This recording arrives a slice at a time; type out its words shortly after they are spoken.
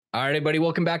All right, everybody,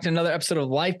 welcome back to another episode of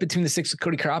Life Between the Six with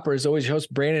Cody Cropper. As always, your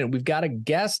host, Brandon. We've got a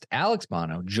guest, Alex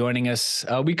BONO, joining us.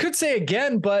 We could say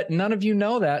again, but none of you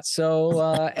know that. So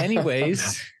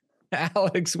anyways,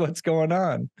 Alex, what's going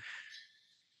on?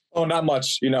 Oh, not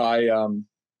much.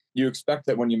 You expect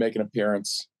that when you make an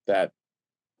appearance that,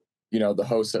 the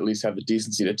hosts at least have the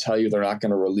decency to tell you they're not going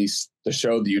to release the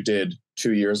show that you did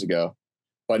 2 years ago.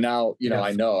 But now,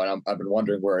 I know, and I've been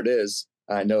wondering where it is.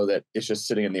 I know that it's just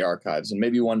sitting in the archives, and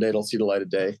maybe one day it'll see the light of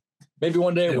day. Maybe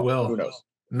one day it will. Who knows?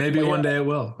 Maybe one day it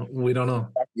will. We don't know.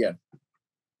 Yeah.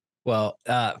 Well,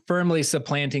 firmly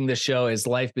supplanting the show is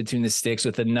Life Between the Sticks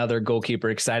with another goalkeeper.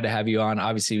 Excited to have you on,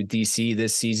 obviously, with DC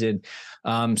this season.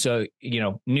 So,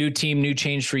 new team, new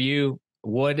change for you.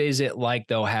 What is it like,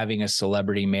 though, having a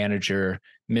celebrity manager,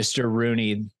 Mr.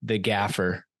 Rooney, the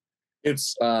gaffer?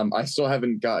 It's I still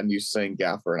haven't gotten used to saying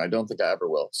gaffer, and I don't think I ever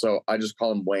will. So I just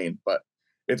call him Wayne. But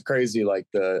it's crazy, like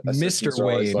the Mr.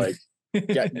 Wayne, like,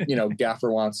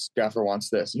 gaffer wants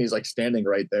this, and he's like standing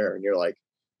right there, and you're like,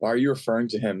 why are you referring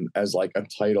to him as like a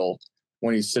title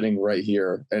when he's sitting right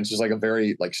here? And it's just like a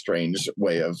very like strange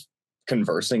way of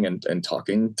conversing and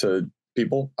talking to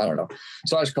people. I don't know.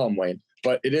 So I just call him Wayne.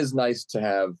 But it is nice to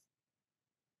have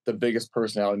the biggest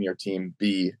personality in your team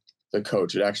be the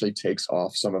coach. It actually takes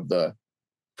off some of the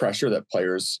pressure that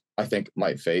players, I think,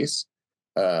 might face,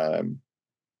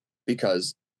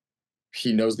 because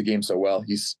he knows the game so well.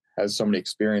 He has so many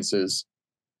experiences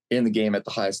in the game at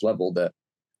the highest level that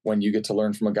when you get to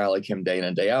learn from a guy like him day in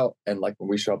and day out, and like when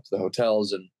we show up to the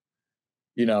hotels and,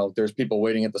 there's people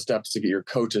waiting at the steps to get your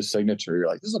coach's signature, you're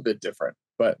like, this is a bit different.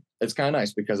 But it's kind of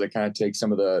nice because it kind of takes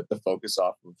some of the focus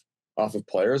off of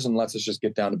players and lets us just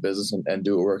get down to business and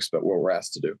do what we're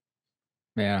asked to do.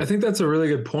 Yeah, I think that's a really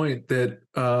good point that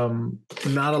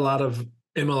not a lot of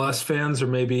MLS fans or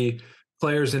maybe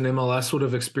players in MLS would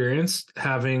have experienced,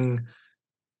 having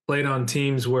played on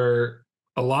teams where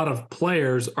a lot of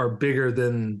players are bigger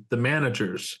than the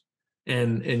managers.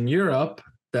 And in Europe,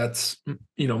 that's,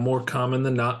 more common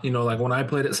than not. Like when I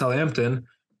played at Southampton,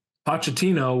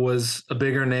 Pochettino was a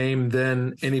bigger name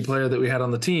than any player that we had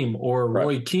on the team, or Right.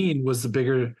 Roy Keane was the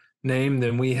bigger name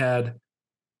than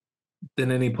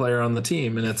any player on the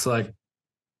team. And it's like,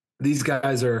 these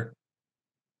guys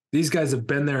have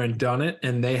been there and done it,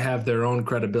 and they have their own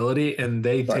credibility, and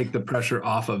they take the pressure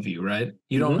off of you, right?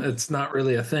 It's not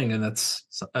really a thing. And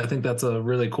I think that's a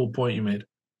really cool point you made.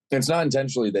 It's not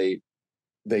intentionally.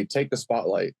 They take the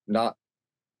spotlight, not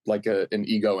like an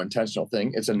ego intentional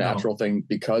thing. It's a natural thing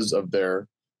because of their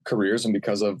careers and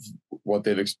because of what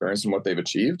they've experienced and what they've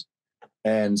achieved.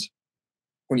 And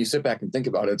when you sit back and think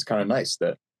about it, it's kind of nice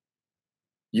that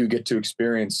you get to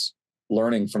experience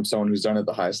learning from someone who's done it at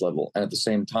the highest level. And at the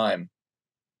same time,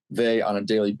 they on a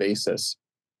daily basis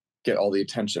get all the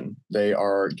attention. They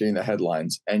are getting the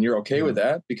headlines, and you're okay with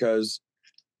that, because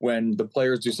when the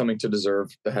players do something to deserve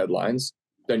the headlines,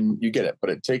 then you get it. But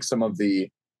it takes some of the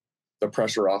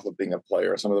pressure off of being a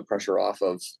player, some of the pressure off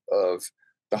of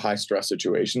the high stress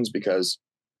situations, because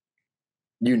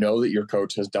you know that your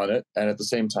coach has done it. And at the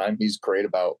same time, he's great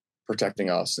about protecting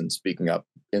us and speaking up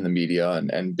in the media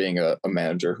and being a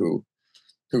manager who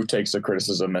takes the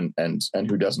criticism and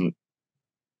who doesn't,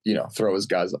 throw his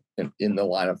guys in the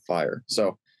line of fire.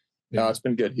 So it's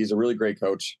been good. He's a really great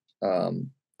coach.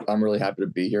 I'm really happy to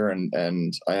be here,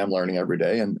 and I am learning every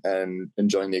day and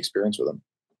enjoying the experience with him.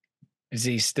 Is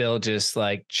he still just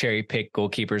like cherry pick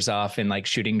goalkeepers off in like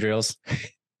shooting drills?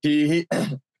 He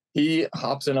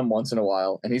hops in them once in a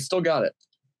while, and he's still got it.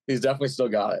 He's definitely still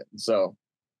got it. So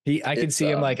I can see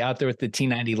him like out there with the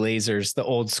T90 lasers, the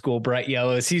old school bright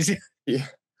yellows.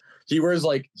 He wears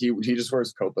he just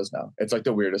wears Copas now. It's like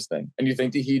the weirdest thing. And you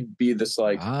think that he'd be this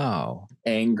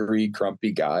angry,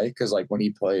 grumpy guy, because like when he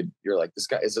played, you're like, is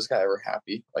this guy ever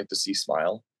happy? Like, does he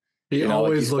smile? He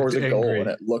always he scores looked a goal angry, and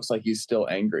it looks like he's still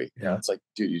angry. Yeah. It's like,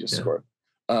 dude, you just scored.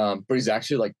 But he's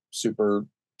actually like super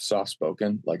soft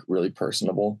spoken, like really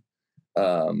personable.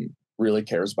 Really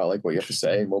cares about like what you have to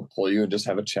say, and will pull you and just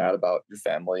have a chat about your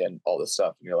family and all this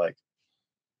stuff. And you're like,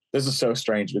 this is so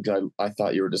strange, because I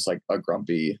thought you were just like a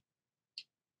grumpy,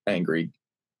 angry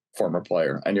former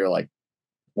player, and you're like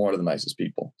one of the nicest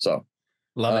people. So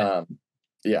love it.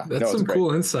 Yeah, that's some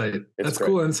cool insight. That's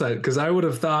cool insight, because I would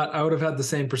have had the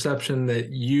same perception that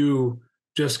you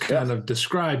just kind of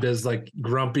described as like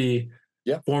grumpy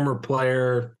former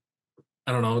player.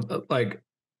 I don't know, like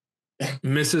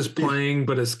misses playing,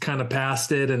 but is kind of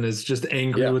past it and is just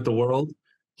angry with the world.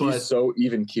 But he's so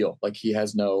even keel. Like he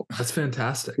has no. That's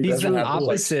fantastic. He's the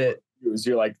opposite.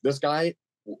 You're like, this guy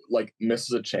like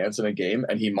misses a chance in a game,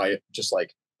 and he might just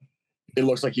like it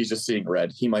looks like he's just seeing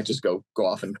red. He might just go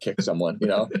off and kick someone, you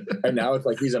know? And now it's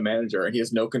like he's a manager and he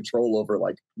has no control over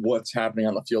like what's happening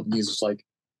on the field. And he's just like,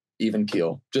 even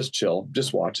keel, just chill,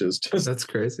 just watches. That's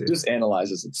crazy. Just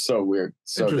analyzes. It's so weird.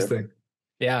 So interesting. Different.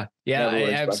 Yeah,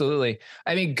 absolutely.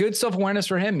 I mean, good self-awareness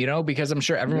for him, you know, because I'm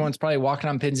sure everyone's probably walking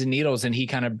on pins and needles, and he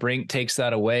kind of takes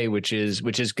that away, which is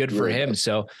good for him. Nice.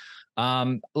 So,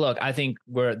 look, I think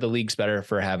the league's better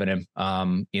for having him.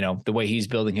 You know, the way he's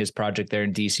building his project there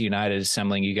in DC United,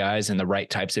 assembling you guys and the right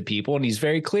types of people, and he's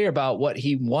very clear about what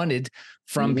he wanted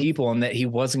from people, and that he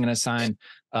wasn't going to sign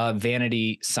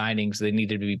vanity signings. They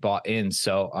needed to be bought in.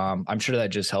 So, I'm sure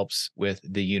that just helps with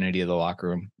the unity of the locker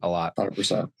room a lot.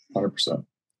 100%.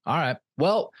 All right.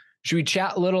 Well, should we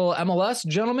chat a little MLS,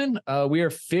 gentlemen? We are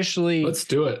officially let's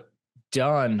do it.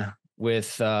 Done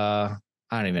with I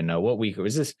don't even know what week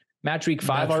was this. Match week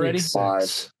 5 already?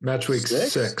 Match week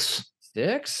 6.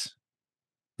 6?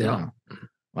 Yeah. Oh.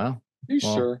 Well,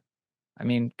 sure? I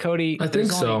mean, Cody, I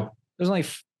think so. There's only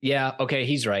yeah, okay,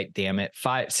 he's right. Damn it.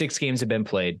 6 games have been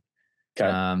played.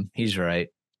 Okay. He's right.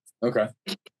 Okay.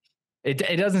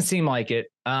 It doesn't seem like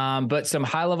it. But some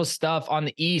high level stuff on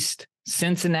the East.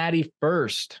 Cincinnati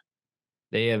first.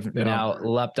 They have now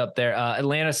leapt up there.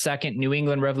 Atlanta second, New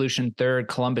England Revolution third,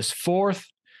 Columbus fourth.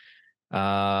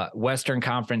 Western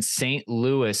Conference, St.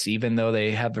 Louis, even though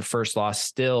they have their first loss,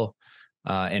 still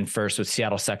in first, with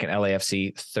Seattle second,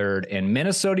 LAFC third, and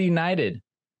Minnesota United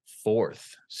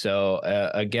fourth. So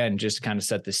again, just kind of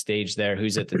set the stage there.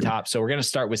 Who's at the top? So we're going to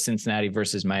start with Cincinnati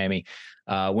versus Miami.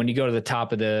 When you go to the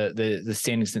top of the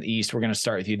standings in the East, we're going to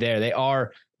start with you there. They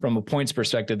are, from a points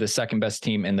perspective, the second best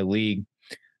team in the league.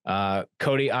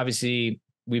 Cody, obviously,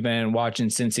 we've been watching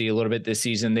Cincy a little bit this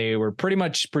season. They were pretty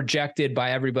much projected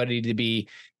by everybody to be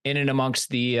in and amongst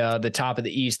the top of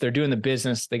the East. They're doing the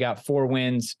business. They got 4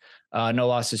 wins, no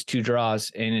losses, 2 draws,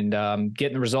 and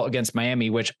getting the result against Miami,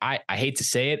 which I hate to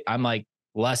say it, I'm like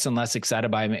less and less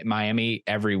excited by Miami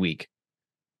every week.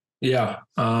 Yeah.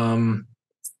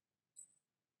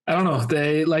 I don't know.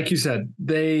 They, like you said,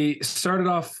 they started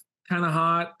off kind of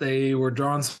hot. They were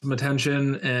drawing some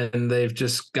attention, and they've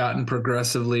just gotten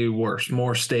progressively worse,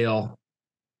 more stale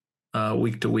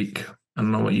week to week. I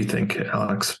don't know what you think,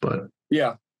 Alex, but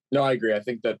yeah, no, I agree. I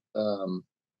think that,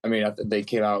 I mean, they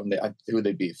came out and who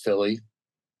they beat? Philly.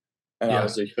 And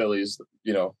obviously Philly's,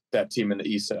 you know, that team in the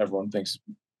East that everyone thinks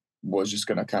was just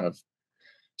going to kind of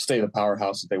stay the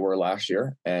powerhouse that they were last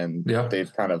year. And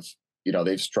they've kind of, you know,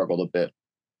 they've struggled a bit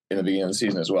in the beginning of the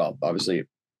season as well. Obviously,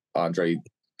 Andre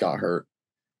got hurt,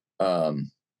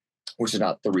 which is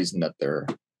not the reason that they're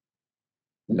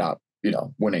not, you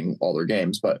know, winning all their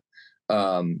games. But,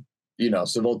 you know,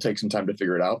 so they'll take some time to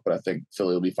figure it out. But I think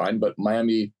Philly will be fine. But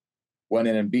Miami went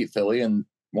in and beat Philly in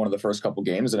one of the first couple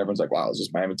games, and everyone's like, wow, is this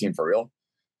Miami team for real?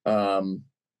 And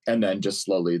then just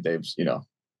slowly they've, you know,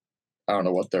 I don't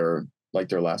know what their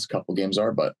last couple games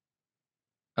are, but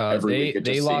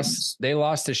they lost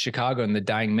to Chicago in the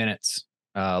dying minutes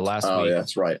last week. Oh, yeah,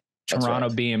 that's right. Toronto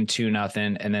beat them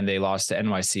 2-0, and then they lost to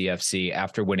NYCFC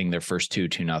after winning their first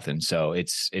 2-0. So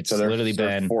it's literally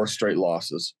been 4 straight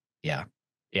losses. Yeah.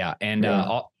 And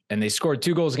and they scored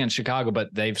 2 goals against Chicago,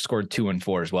 but they've scored 2 and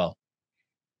 4 as well.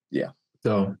 Yeah.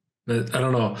 So I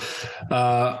don't know.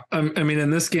 I mean, in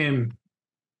this game,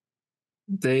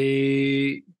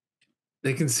 they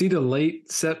conceded a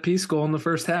late set piece goal in the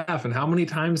first half. And how many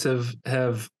times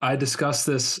have I discussed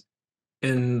this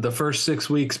in the first 6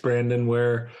 weeks, Brandon,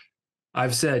 where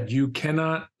I've said you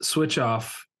cannot switch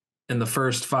off in the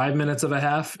first 5 minutes of a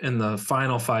half and the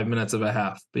final 5 minutes of a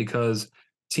half, because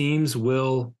teams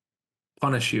will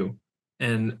punish you.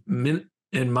 And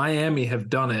Miami have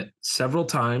done it several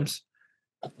times,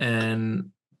 and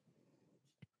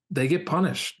they get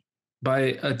punished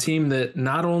by a team that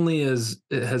not only has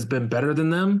been better than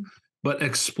them, but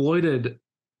exploited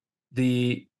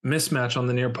the mismatch on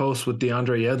the near post with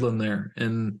DeAndre Yedlin there.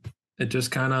 And it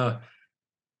just kind of,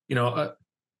 you know,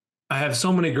 I have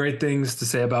so many great things to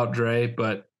say about Dre,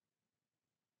 but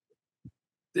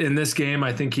in this game,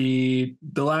 I think the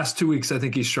last 2 weeks, I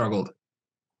think he struggled.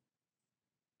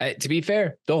 To be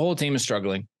fair, the whole team is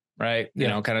struggling, right? You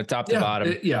know, kind of top to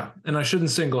bottom. And I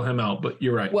shouldn't single him out, but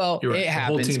you're right. Well, you're right. It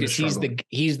happens because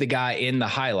he's the guy in the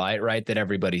highlight, right, that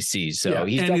everybody sees. So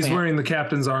he's wearing the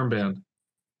captain's armband,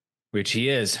 which he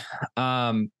is.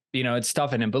 You know, it's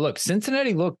tough in him. But look,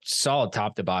 Cincinnati looked solid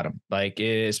top to bottom, like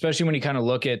especially when you kind of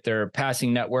look at their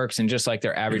passing networks and just like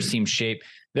their average team shape.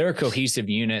 They're a cohesive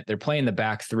unit. They're playing the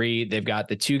back 3. They've got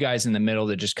the 2 guys in the middle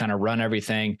that just kind of run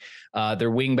everything.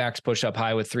 Their wing backs push up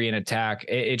high with 3 in attack.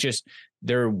 It just,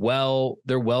 they're well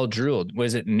drilled.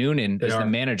 Was it Noonan is the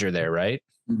manager there, right?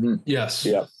 Mm-hmm. Yes.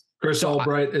 Yeah. Chris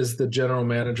Albright is the general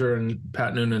manager and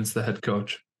Pat Noonan's the head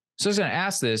coach. So I was going to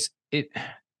ask this.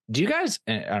 Do you guys,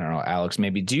 I don't know, Alex,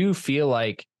 maybe, do you feel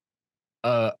like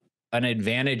an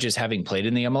advantage is having played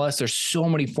in the MLS? There's so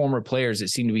many former players that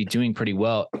seem to be doing pretty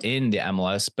well in the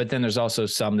MLS, but then there's also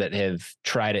some that have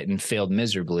tried it and failed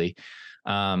miserably.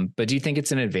 But do you think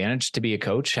it's an advantage to be a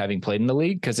coach having played in the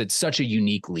league? Because it's such a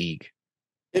unique league.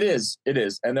 It is.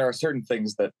 And there are certain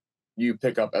things that you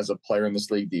pick up as a player in this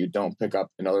league that you don't pick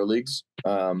up in other leagues.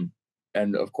 And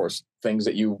of course, things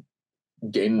that you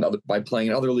gain by playing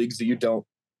in other leagues that you don't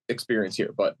experience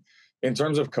here. But in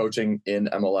terms of coaching in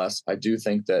MLS, I do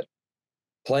think that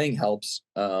playing helps.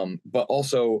 But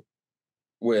also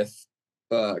with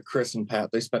Chris and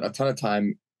Pat, they spent a ton of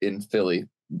time in Philly,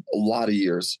 a lot of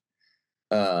years.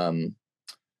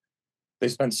 They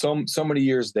spent so many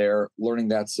years there learning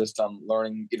that system,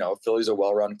 learning, Philly's a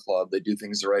well-run club. They do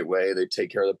things the right way. They take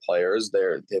care of the players. They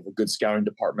have a good scouting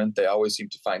department. They always seem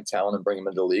to find talent and bring them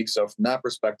into the league. So from that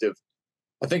perspective,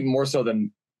 I think more so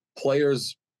than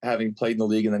players having played in the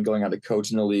league and then going on to coach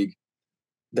in the league,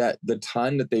 that the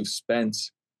time that they've spent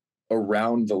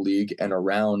around the league and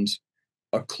around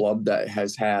a club that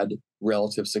has had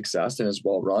relative success and is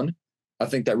well run, I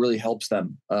think that really helps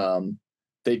them.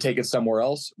 They take it somewhere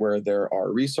else where there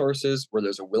are resources, where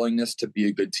there's a willingness to be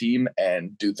a good team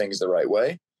and do things the right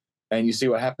way. And you see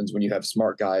what happens when you have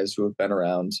smart guys who have been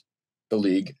around the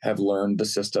league, have learned the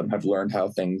system, have learned how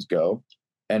things go,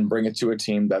 and bring it to a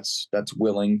team that's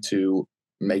willing to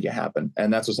make it happen.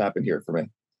 And that's what's happened here for me.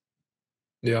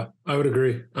 Yeah, I would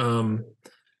agree.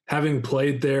 Having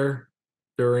played there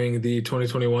during the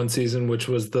 2021 season, which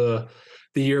was the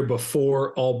year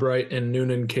before Albright and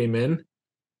Noonan came in,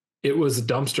 it was a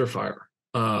dumpster fire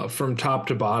from top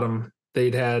to bottom.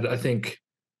 They'd had, I think,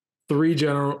 three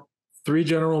general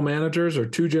managers or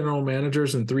two general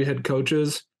managers and three head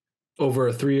coaches over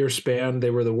a 3-year span.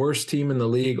 They were the worst team in the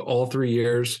league all 3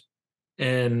 years.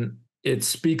 And it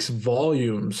speaks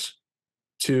volumes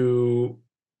to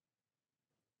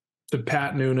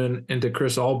Pat Noonan and to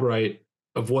Chris Albright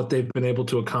of what they've been able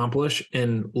to accomplish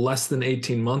in less than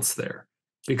 18 months there,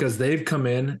 because they've come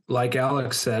in, like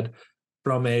Alex said,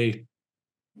 from an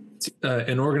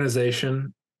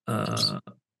organization that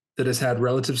has had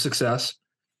relative success.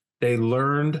 They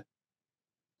learned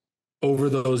over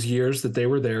those years that they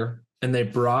were there, and they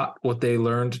brought what they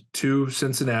learned to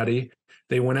Cincinnati.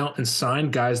 They went out and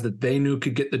signed guys that they knew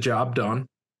could get the job done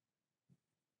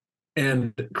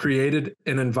and created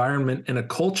an environment and a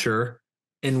culture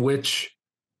in which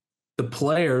the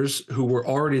players who were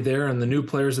already there and the new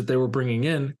players that they were bringing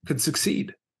in could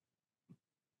succeed.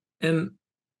 And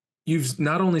you've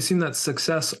not only seen that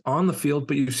success on the field,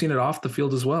 but you've seen it off the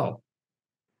field as well,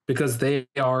 because they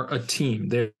are a team.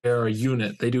 They are a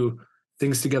unit. They do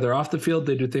things together off the field.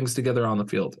 They do things together on the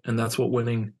field. And that's what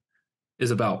winning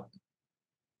is about.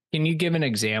 Can you give an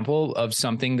example of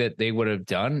something that they would have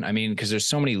done? I mean, because there's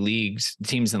so many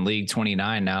teams in League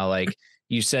 29 now. Like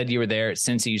you said, you were there at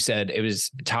Cincy. You said it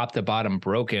was top to bottom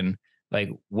broken.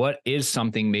 Like, what is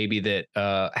something maybe that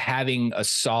having a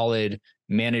solid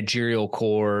managerial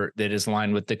core that is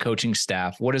aligned with the coaching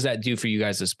staff, what does that do for you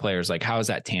guys as players? Like, how is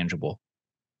that tangible?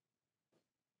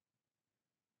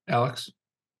 Alex?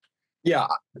 Yeah,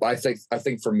 I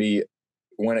think for me,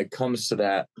 when it comes to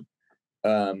that,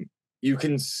 you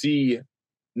can see,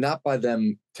 not by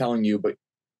them telling you, but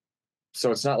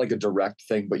so it's not like a direct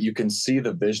thing, but you can see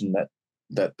the vision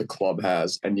that the club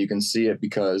has, and you can see it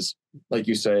because, like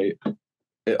you say,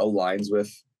 it aligns with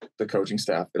the coaching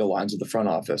staff, it aligns with the front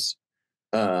office,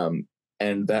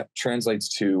 and that translates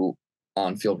to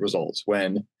on-field results.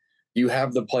 When you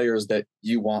have the players that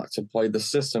you want to play the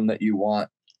system that you want,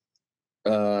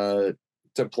 to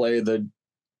play the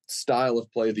style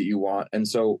of play that you want, and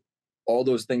so all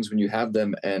those things, when you have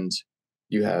them and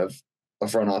you have a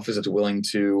front office that's willing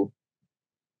to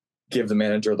give the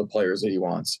manager the players that he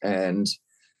wants and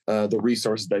the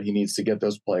resources that he needs to get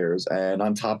those players. And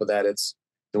on top of that, it's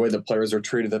the way the players are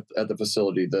treated at the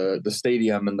facility, the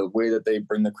stadium, and the way that they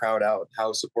bring the crowd out,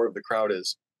 how supportive the crowd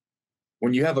is.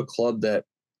 When you have a club that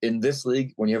in this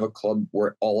league, when you have a club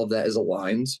where all of that is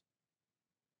aligned,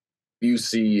 you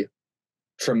see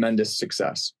tremendous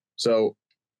success. So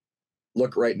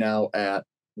look right now at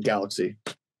Galaxy.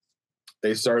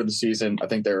 They started the season, I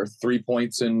think there are 3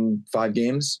 points in 5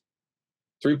 games.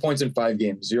 3 points in 5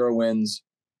 games, 0 wins,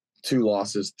 2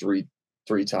 losses, 3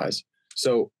 ties.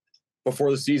 So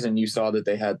before the season, you saw that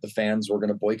the fans were going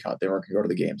to boycott. They weren't going to go to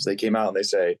the games. They came out and they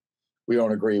say, we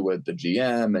don't agree with the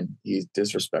GM and he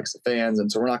disrespects the fans.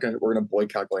 And so we're going to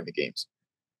boycott going to games.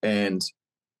 And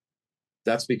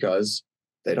that's because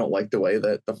They don't like the way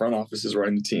that the front office is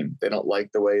running the team. They don't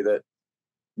like the way that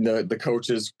the coach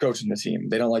is coaching the team.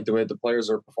 They don't like the way the players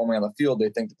are performing on the field. They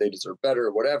think that they deserve better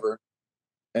or whatever.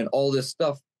 And all this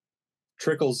stuff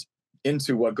trickles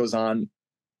into what goes on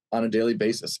a daily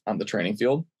basis on the training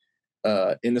field,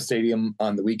 in the stadium,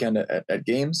 on the weekend at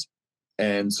games.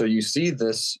 And so you see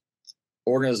this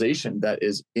organization that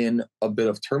is in a bit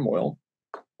of turmoil,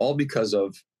 all because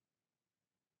of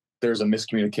there's a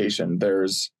miscommunication.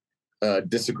 There's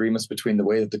disagreements between the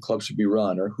way that the club should be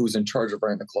run or who's in charge of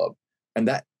running the club. And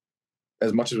that,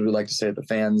 as much as we like to say that the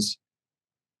fans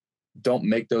don't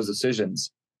make those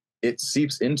decisions, it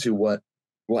seeps into what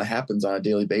happens on a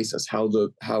daily basis, how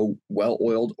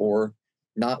well-oiled or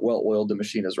not well-oiled the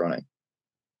machine is running.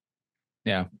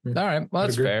 Yeah. All right. Well,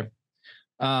 that's fair.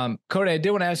 Cody, I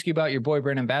did want to ask you about your boy,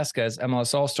 Brandon Vasquez,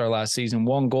 MLS All-Star last season,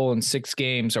 1 goal in 6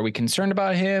 games. Are we concerned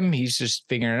about him? He's just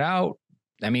figuring it out.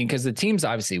 I mean, because the team's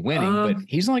obviously winning, but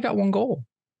he's only got 1 goal.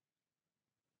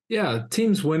 Yeah,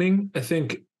 team's winning. I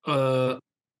think a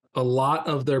lot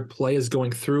of their play is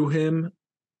going through him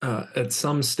at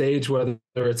some stage, whether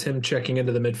it's him checking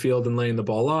into the midfield and laying the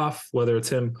ball off, whether it's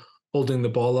him holding the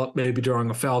ball up, maybe drawing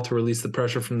a foul to release the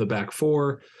pressure from the back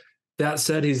 4. That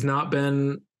said, he's not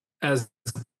been as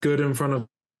good in front of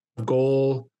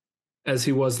goal as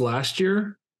he was last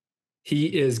year. He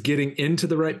is getting into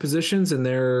the right positions, and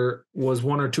there was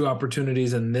 1 or 2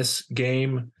 opportunities in this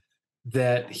game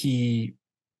that he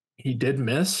did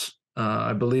miss.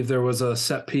 I believe there was a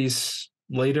set piece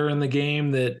later in the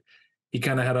game that he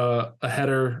kind of had a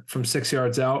header from 6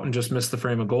 yards out and just missed the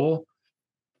frame of goal.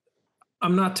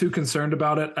 I'm not too concerned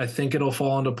about it. I think it'll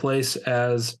fall into place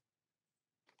as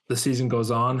the season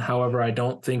goes on. However, I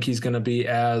don't think he's going to be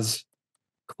as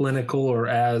clinical or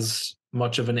as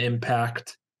much of an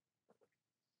impact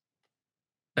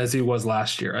as he was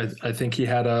last year. I think he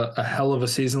had a hell of a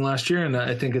season last year, and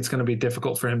I think it's going to be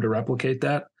difficult for him to replicate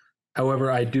that.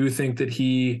 However, I do think that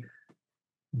he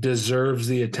deserves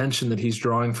the attention that he's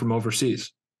drawing from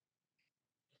overseas.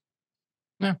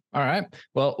 Yeah. All right.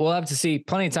 Well, we'll have to see.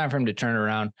 Plenty of time for him to turn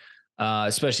around,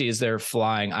 especially as they're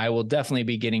flying. I will definitely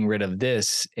be getting rid of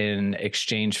this in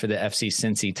exchange for the FC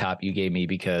Cincy top you gave me,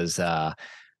 because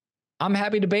I'm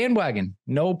happy to bandwagon.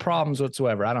 No problems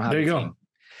whatsoever. I don't have there you a team. go.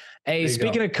 Hey,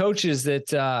 speaking of coaches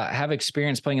that have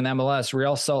experience playing in the MLS,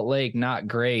 Real Salt Lake, not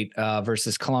great,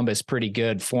 versus Columbus, pretty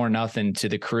good, 4-0 to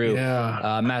the Crew.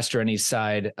 Yeah. Mastroeni's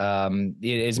side.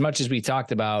 As much as we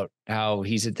talked about how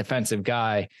he's a defensive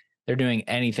guy, they're doing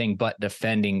anything but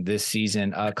defending this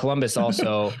season. Columbus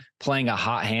also playing a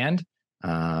hot hand.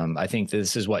 I think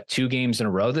this is 2 games in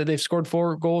a row that they've scored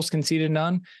 4 goals, conceded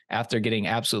none, after getting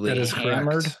absolutely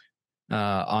hammered. Correct.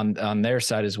 On their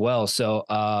side as well. So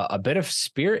a bit of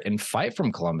spirit and fight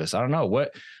from Columbus. I don't know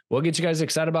what gets you guys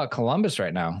excited about Columbus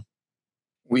right now.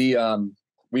 We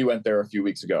went there a few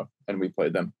weeks ago and we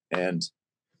played them, and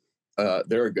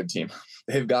they're a good team.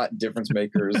 They've got difference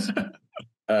makers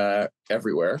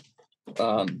everywhere.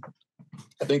 I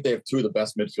think they have 2 of the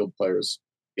best midfield players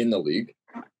in the league,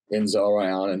 in Zell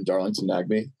Ryan and Darlington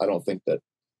Nagbe. I don't think that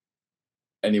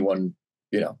anyone,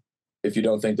 if you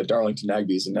don't think that Darlington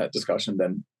Nagbe is in that discussion,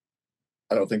 then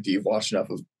I don't think that you've watched enough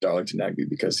of Darlington Nagbe,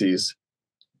 because he's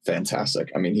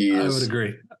fantastic. I mean, I would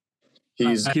agree.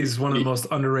 He's one of the most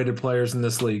underrated players in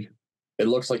this league. It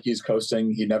looks like he's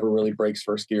coasting. He never really breaks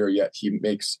first gear, yet he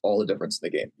makes all the difference in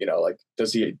the game.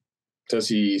 Does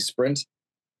he sprint?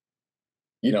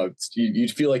 You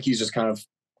feel like he's just kind of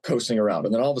coasting around,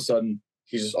 and then all of a sudden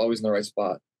he's just always in the right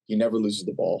spot. He never loses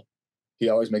the ball. He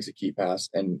always makes a key pass,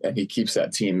 and he keeps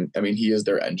that team. I mean, he is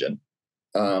their engine.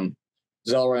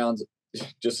 Zell Ryan's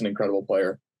just an incredible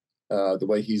player. The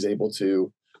way he's able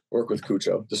to work with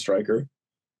Cucho, the striker,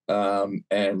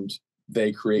 and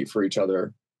they create for each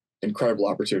other incredible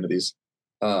opportunities,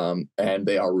 and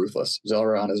they are ruthless. Zell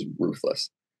Ryan is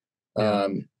ruthless.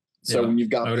 So when you've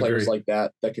got players like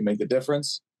that can make the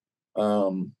difference,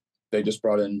 they just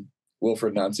brought in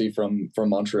Wilfred Nancy from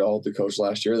Montreal, the coach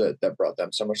last year, that brought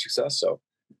them so much success. So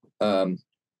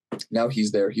now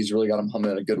he's there. He's really got them humming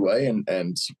in a good way,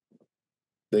 and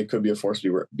they could be a force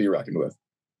to be reckoned with.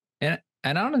 And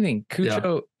I don't think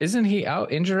Cucho, isn't he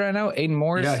out injured right now? Aiden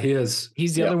Morris? Yeah, he is.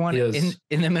 He's the other one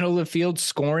in the middle of the field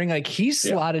scoring. Like, he's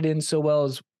slotted in so well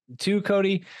as too,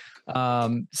 Cody.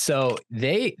 So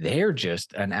they're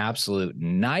just an absolute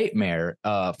nightmare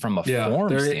from a form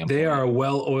standpoint. They are a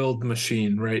well-oiled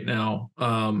machine right now.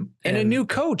 And a new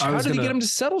coach. How did he get them to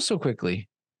settle so quickly?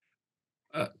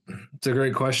 It's a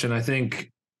great question. I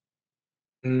think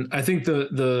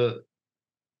the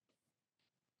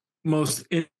most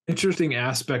interesting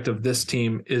aspect of this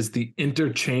team is the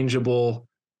interchangeable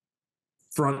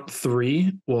front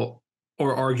three, well,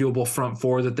 or arguable front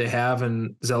four that they have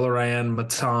in Zelarayan,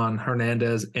 Matan,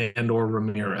 Hernandez, and or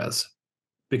Ramirez,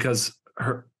 because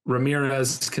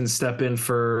Ramirez can step in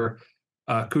for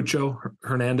Cucho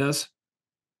Hernandez.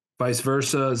 Vice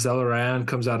versa, Zelarayan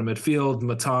comes out of midfield,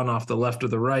 Matan off the left or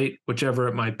the right, whichever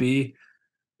it might be.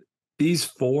 These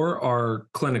four are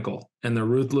clinical and they're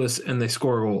ruthless and they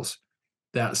score goals.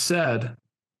 That said,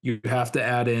 you have to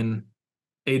add in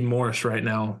Aiden Morris right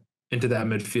now into that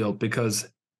midfield, because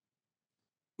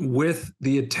with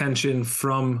the attention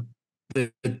from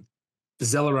the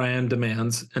Zelarayan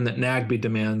demands and that Nagby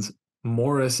demands,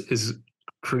 Morris is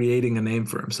creating a name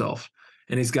for himself.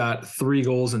 And he's got 3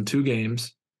 goals in 2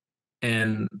 games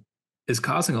and is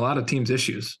causing a lot of teams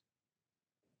issues.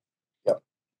 Yep.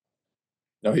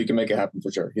 No, he can make it happen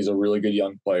for sure. He's a really good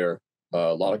young player,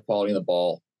 a lot of quality in the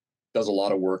ball, does a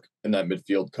lot of work in that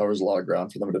midfield, covers a lot of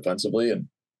ground for them defensively. And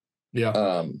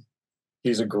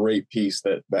he's a great piece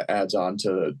that adds on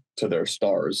to their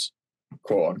stars,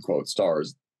 quote unquote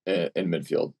stars in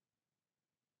midfield.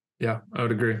 Yeah, I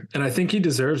would agree. And I think he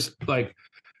deserves, like,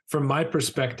 from my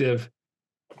perspective,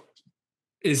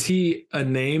 is he a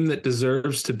name that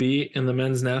deserves to be in the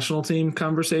men's national team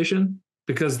conversation?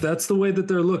 Because that's the way that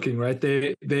they're looking, right?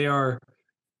 They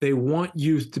want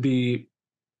youth to be,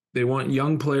 they want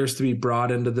young players to be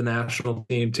brought into the national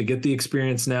team to get the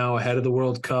experience now ahead of the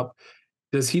World Cup.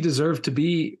 Does he deserve to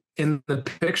be in the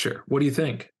picture? What do you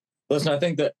think? Listen, I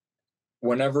think that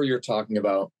whenever you're talking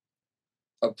about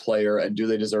a player and do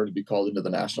they deserve to be called into the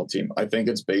national team, I think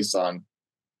it's based on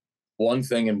one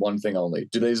thing and one thing only.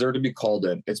 Do they deserve to be called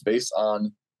in? It's based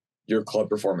on your club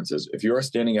performances. If you are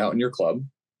standing out in your club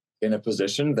in a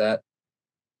position that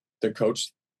the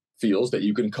coach feels that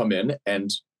you can come in and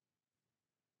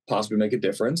possibly make a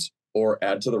difference or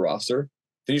add to the roster,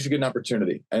 then you should get an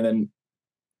opportunity. And then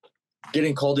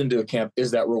getting called into a camp is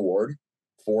that reward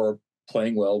for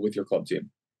playing well with your club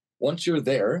team. Once you're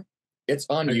there, it's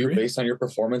on you based on your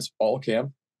performance all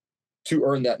camp to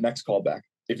earn that next callback.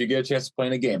 If you get a chance to play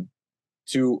in a game,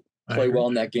 to play well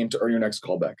in that game to earn your next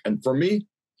callback. And for me,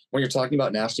 when you're talking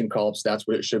about national team call-ups, that's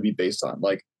what it should be based on.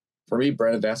 Like, for me,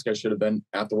 Brandon Vasquez should have been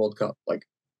at the World Cup. Like,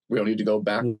 we don't need to go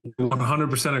back.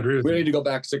 100% agree with you. We don't need to go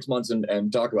back 6 months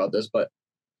and talk about this, but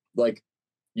like,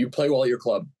 you play well at your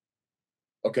club.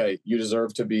 Okay, you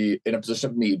deserve to be in a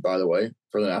position of need, by the way,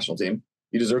 for the national team.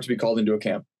 You deserve to be called into a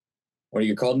camp. When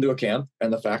you get called into a camp,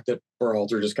 and the fact that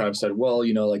Berhalter just kind of said, well,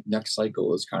 you know, like next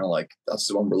cycle is kind of like, that's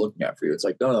the one we're looking at for you. It's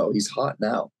like, no, he's hot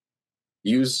now.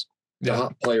 Use the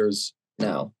hot players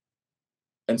now.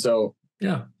 And so,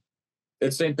 it's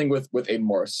the same thing with Aiden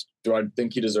Morris. Do I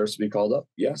think he deserves to be called up?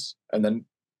 Yes. And then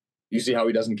you see how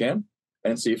he does in camp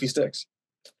and see if he sticks.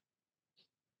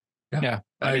 Yeah,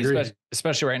 I mean, agree.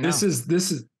 Especially right now. This is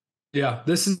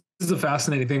the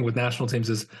fascinating thing with national teams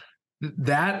is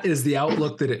that is the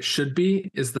outlook that it should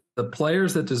be, is the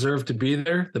players that deserve to be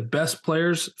there, the best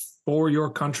players for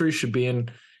your country should be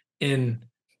in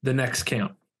the next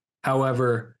camp.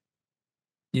 However,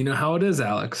 you know how it is,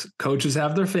 Alex. Coaches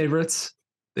have their favorites.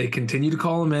 They continue to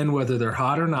call them in whether they're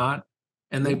hot or not,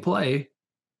 and they play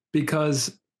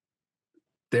because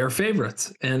they're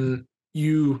favorites. And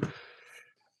you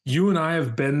and I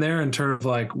have been there in terms of,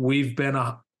 like, we've been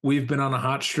on a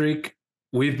hot streak.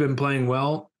 We've been playing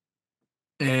well.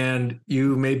 And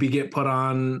you maybe get put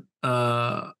on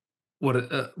what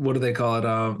do they call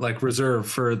it? Like reserve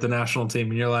for the national team,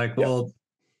 and you're like, well,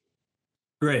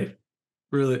 great,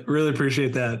 really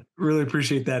appreciate that. Really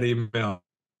appreciate that email.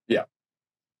 Yeah,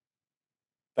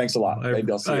 thanks a lot. I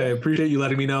appreciate you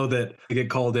letting me know that I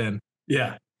get called in.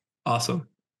 Yeah, awesome.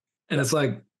 And it's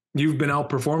like you've been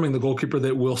outperforming the goalkeeper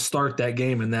that will start that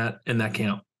game in that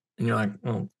camp, and you're like,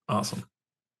 oh, awesome.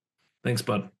 Thanks,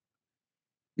 bud.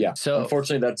 Yeah. So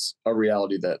unfortunately, that's a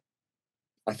reality that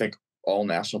I think all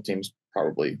national teams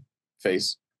probably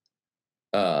face.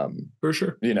 For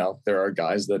sure. You know, there are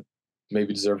guys that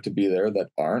maybe deserve to be there that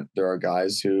aren't. There are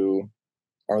guys who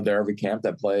are there every camp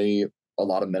that play a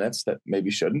lot of minutes that maybe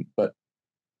shouldn't. But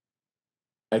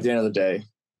at the end of the day,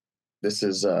 this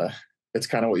is it's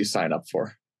kind of what you sign up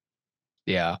for.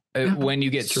 Yeah. When you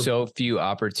get so few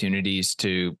opportunities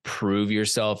to prove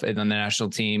yourself in the national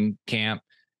team camp,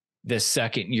 the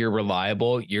second you're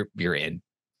reliable, you're in,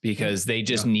 because they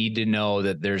just need to know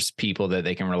that there's people that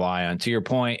they can rely on. To your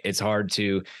point, it's hard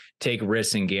to take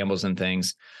risks and gambles and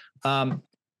things. On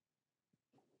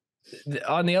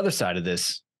the other side of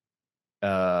this,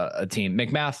 a team,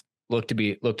 McMath looked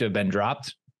to have been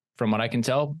dropped from what I can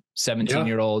tell.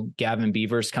 17-year-old Gavin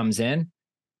Beavers comes in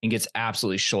and gets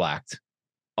absolutely shellacked.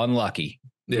 Unlucky,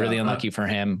 really unlucky for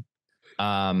him.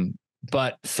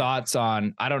 But thoughts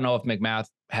on, I don't know if McMath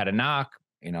had a knock,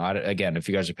 again, if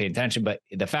you guys are paying attention, but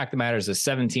the fact of the matter is a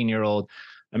 17-year-old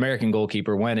American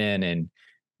goalkeeper went in and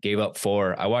gave up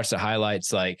 4. I watched the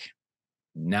highlights, like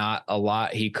not a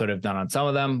lot he could have done on some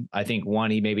of them. I think one,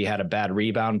 he maybe had a bad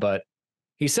rebound, but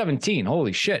he's 17.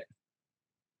 Holy shit.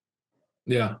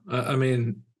 Yeah. I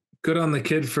mean, good on the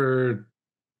kid for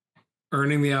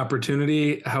earning the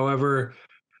opportunity. However,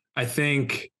 I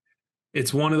think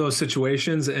it's one of those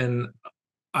situations, and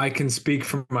I can speak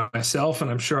for myself, and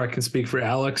I'm sure I can speak for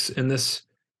Alex in this,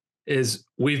 is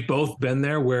we've both been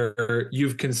there where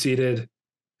you've conceded,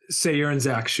 say you're in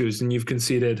Zach's shoes and you've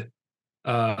conceded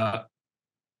 9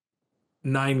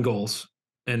 goals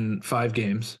in 5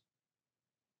 games,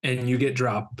 and you get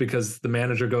dropped because the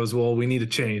manager goes, well, we need to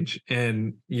change.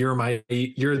 And you're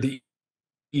the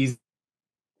easy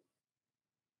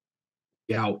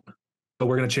out, but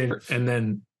we're going to change. And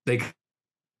then they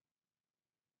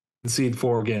concede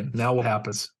 4 again. Now what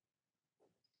happens?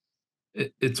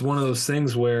 It's one of those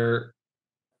things where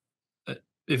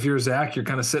if you're Zach, you're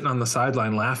kind of sitting on the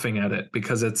sideline laughing at it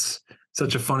because it's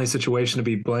such a funny situation to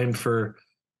be blamed for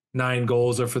 9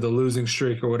 goals or for the losing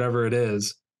streak or whatever it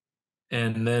is.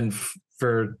 And then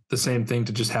for the same thing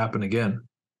to just happen again.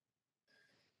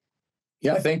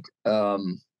 Yeah, I think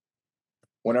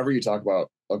whenever you talk about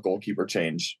a goalkeeper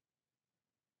change,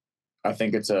 I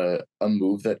think it's a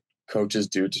move that coaches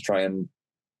do to try and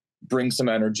bring some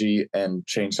energy and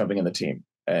change something in the team.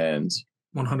 And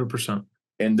 100%.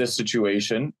 In this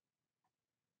situation,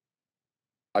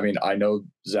 I mean, I know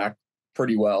Zach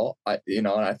pretty well, and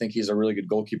I think he's a really good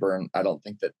goalkeeper, and I don't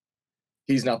think that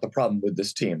he's not the problem with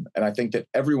this team. And I think that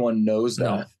everyone knows that.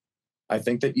 No. I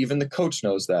think that even the coach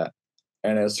knows that.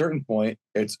 And at a certain point,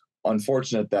 it's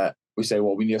unfortunate that we say,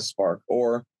 well, we need a spark.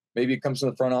 Or maybe it comes from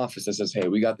the front office that says, hey,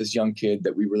 we got this young kid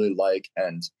that we really like,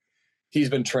 and he's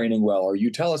been training well. Or you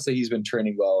tell us that he's been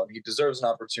training well, and he deserves an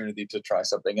opportunity to try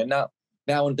something. And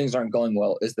now when things aren't going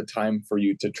well is the time for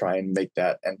you to try and make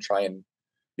that and try and,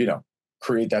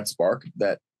 create that spark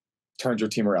that turns your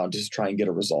team around, just try and get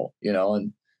a result,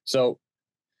 And so,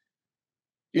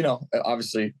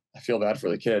 obviously I feel bad for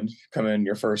the kid coming in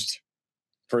your first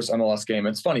MLS game.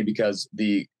 It's funny because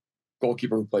the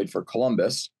goalkeeper who played for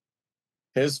Columbus,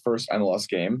 his first MLS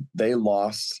game, they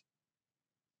lost.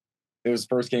 It was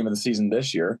first game of the season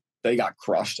this year. They got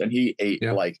crushed and he ate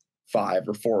like 5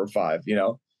 or 4 or 5,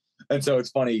 And so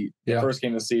it's funny, the first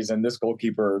game of the season, this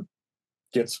goalkeeper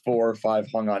gets 4 or 5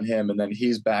 hung on him. And then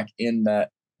he's back in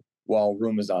that while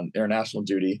Room is on international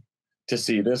duty to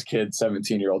see this kid,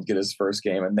 17-year-old, get his first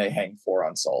game, and they hang 4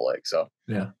 on Salt Lake. So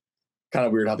kind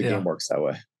of weird how the game works that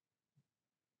way.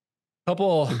 I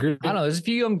don't know. There's a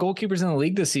few young goalkeepers in the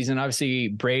league this season. Obviously,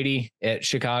 Brady at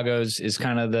Chicago's is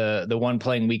kind of the one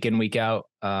playing week in, week out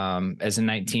as a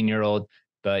 19-year-old.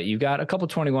 But you've got a couple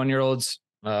 21-year-olds,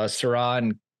 Sarah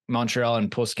and Montreal and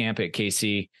Postcamp at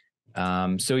KC.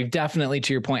 So we've definitely,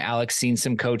 to your point, Alex, seen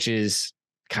some coaches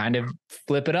kind of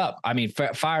flip it up. I mean,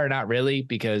 fire, not really,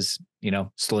 because,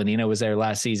 Slonina was there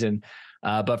last season.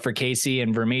 But for KC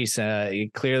and Vermees,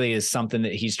 it clearly is something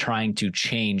that he's trying to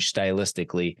change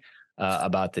stylistically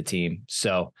about the team.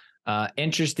 So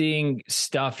interesting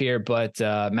stuff here, but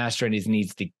Mastroianni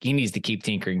needs to keep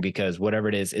tinkering because whatever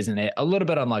it is, isn't it a little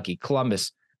bit unlucky?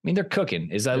 Columbus, I mean, they're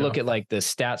cooking. As I look at like the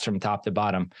stats from top to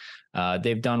bottom,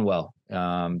 they've done well.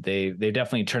 They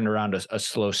definitely turned around a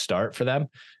slow start for them.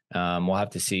 We'll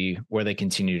have to see where they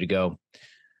continue to go.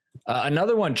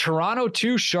 Another one, Toronto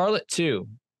 2, Charlotte 2.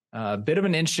 A bit of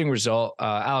an interesting result.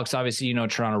 Alex, obviously, you know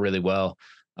Toronto really well.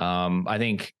 I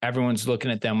think everyone's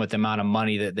looking at them with the amount of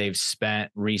money that they've spent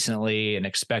recently and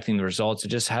expecting the results. It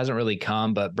just hasn't really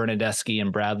come, but Bernadeschi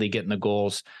and Bradley getting the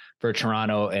goals for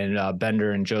Toronto and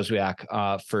Bender and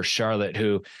Joswiak for Charlotte,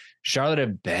 who Charlotte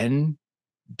have been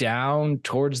down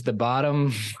towards the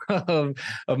bottom of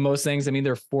most things. I mean,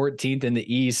 they're 14th in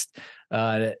the East, with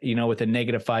a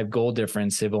 -5 goal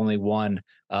difference. They've only won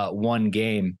 1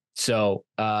 game. So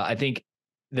I think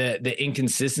the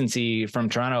inconsistency from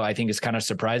Toronto, I think, is kind of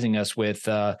surprising us with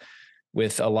a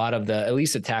lot of the at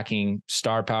least attacking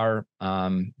star power.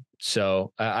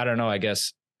 So I don't know, I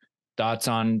guess thoughts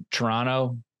on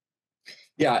Toronto?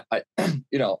 Yeah. I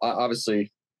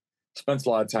obviously spent a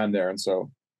lot of time there. And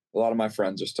so a lot of my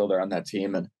friends are still there on that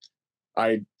team, and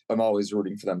I'm always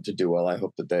rooting for them to do well. I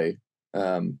hope that they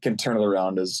can turn it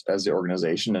around as the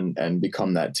organization and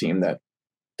become that team that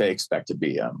they expect to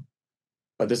be.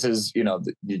 But this is,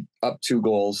 up 2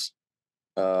 goals,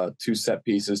 2 set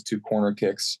pieces, 2 corner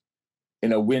kicks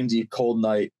in a windy, cold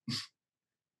night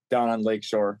down on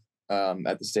Lakeshore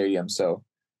at the stadium. So,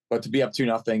 but to be up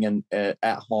 2-0 and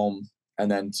at home,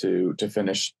 and then to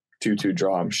finish 2-2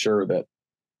 draw. I'm sure that,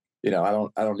 I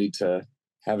don't need to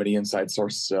have any inside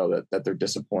sources so that they're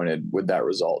disappointed with that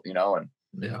result, and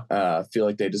feel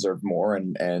like they deserve more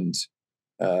and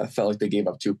felt like they gave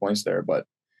up 2 points there. But,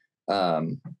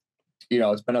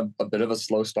 it's been a bit of a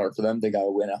slow start for them. They got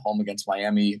a win at home against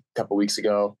Miami a couple weeks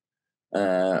ago.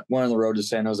 Went on the road to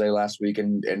San Jose last week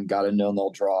and got a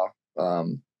 0-0 draw,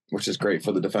 which is great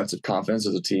for the defensive confidence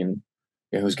of the team,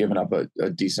 who's given up a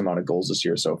decent amount of goals this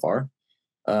year so far.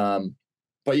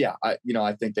 But yeah, I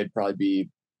think they'd probably be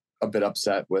a bit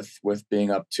upset with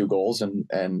being up 2 goals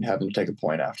and having to take a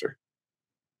point after.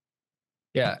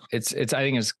 Yeah, I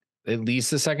think it's at least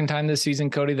the second time this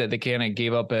season, Cody, that they kind of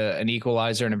gave up an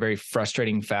equalizer in a very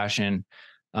frustrating fashion.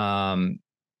 And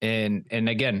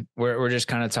again, we're just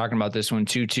kind of talking about this one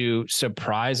 2-2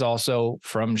 surprise also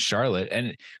from Charlotte.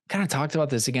 And kind of talked about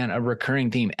this again, a recurring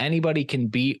theme. Anybody can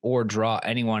beat or draw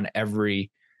anyone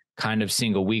every kind of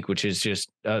single week, which is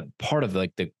just part of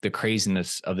like the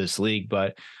craziness of this league.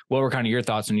 But what were kind of your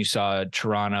thoughts when you saw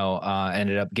Toronto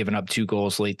ended up giving up 2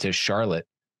 goals late to Charlotte?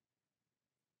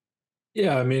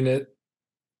 Yeah, I mean,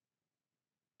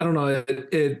 I don't know.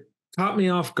 It caught me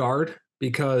off guard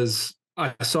because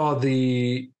I saw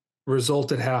the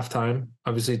result at halftime.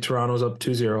 Obviously, Toronto's up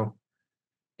 2-0.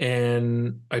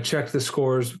 And I checked the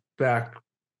scores back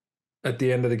at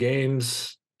the end of the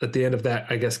games, at the end of that,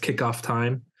 I guess, kickoff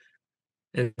time,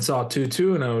 and saw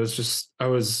 2-2. And I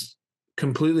was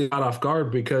completely caught off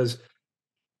guard because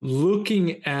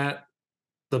looking at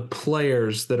the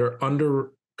players that are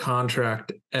under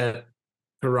contract at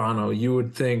Toronto, you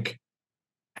would think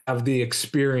have the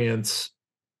experience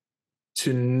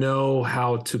to know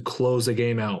how to close a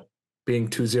game out being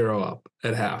 2-0 up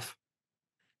at half.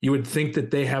 You would think that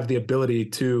they have the ability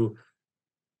to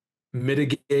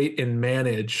mitigate and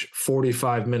manage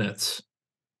 45 minutes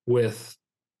with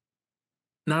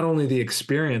not only the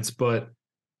experience, but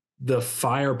the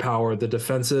firepower, the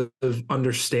defensive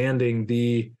understanding,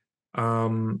 the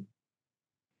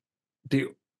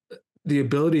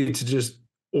ability to just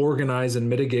organize and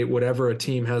mitigate whatever a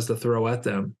team has to throw at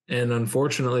them. And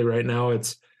unfortunately, right now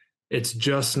it's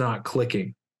just not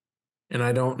clicking. And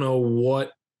I don't know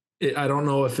I don't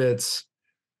know if it's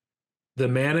the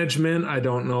management. I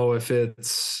don't know if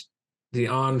it's the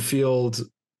on-field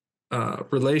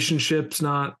relationships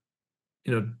not,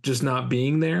 just not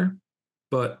being there.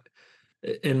 But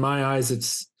in my eyes,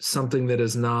 it's something that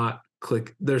is not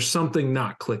click. There's something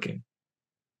not clicking.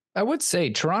 I would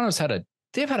say Toronto's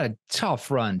they've had a tough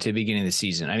run to the beginning of the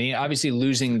season. I mean, obviously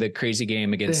losing the crazy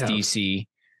game against DC,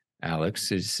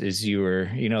 Alex, as you were,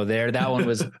 there, that one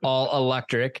was all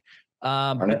electric.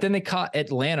 But then they caught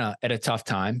Atlanta at a tough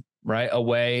time, right?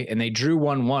 Away, and they drew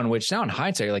 1-1, which now in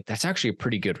hindsight, you're like, that's actually a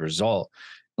pretty good result.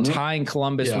 Tying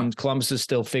Columbus when Columbus is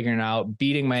still figuring out,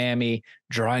 beating Miami,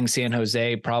 drawing San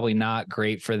Jose, probably not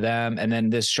great for them. And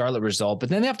then this Charlotte result, but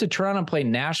then they have to turn and play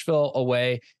Nashville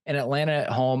away and Atlanta at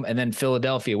home, and then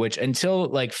Philadelphia, which until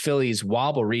like Philly's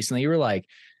wobble recently, you were like,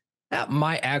 that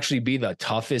might actually be the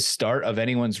toughest start of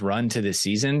anyone's run to the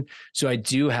season. So I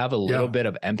do have a little bit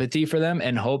of empathy for them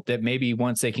and hope that maybe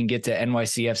once they can get to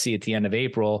NYCFC at the end of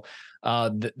April,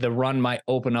 the run might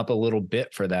open up a little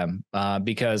bit for them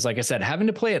because, like I said, having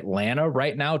to play Atlanta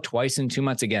right now twice in 2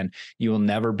 months, again, you will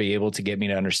never be able to get me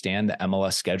to understand the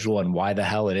MLS schedule and why the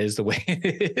hell it is the way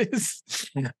it is.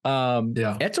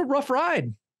 It's a rough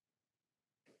ride.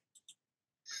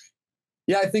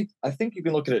 Yeah, I think you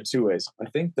can look at it 2 ways. I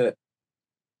think that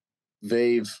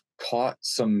they've caught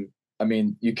some. I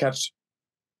mean, you catch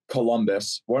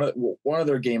Columbus, one of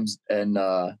their games, and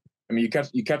you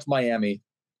catch Miami,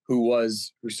 who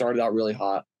started out really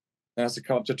hot, and has to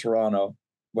come up to Toronto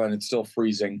when it's still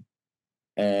freezing,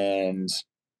 and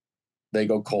they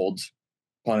go cold,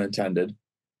 pun intended,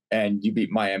 and you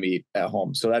beat Miami at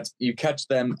home. So you catch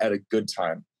them at a good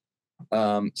time.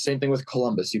 Same thing with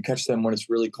Columbus. You catch them when it's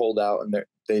really cold out, and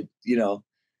you're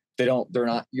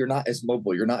not as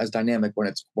mobile. You're not as dynamic when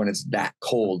it's that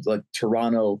cold. Like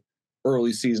Toronto,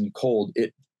 early season cold,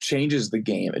 it changes the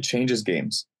game. It changes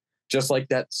games. Just like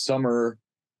that summer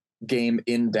game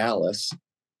in Dallas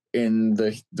in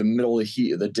the middle of the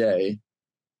heat of the day,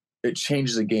 it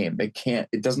changes the game.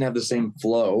 It doesn't have the same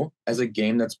flow as a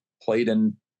game that's played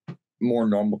in more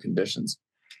normal conditions.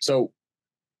 So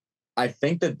I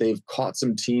think that they've caught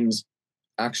some teams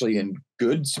actually in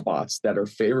good spots that are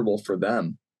favorable for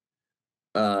them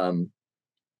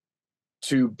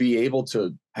to be able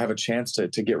to have a chance to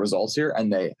get results here,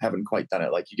 and they haven't quite done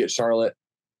it. Like you get Charlotte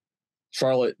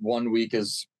 1 week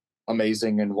is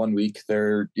amazing, and 1 week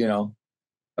they're they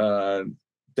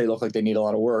look like they need a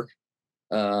lot of work,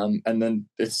 and then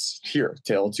it's here,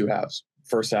 tale of 2 halves.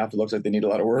 First half, it looks like they need a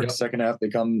lot of work. Yep. Second half, they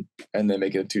come and they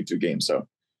make it a 2-2 game. So,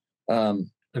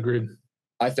 agreed.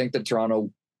 I think that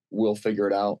Toronto will figure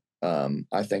it out.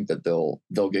 I think that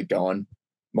they'll get going.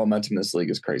 Momentum in this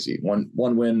league is crazy. One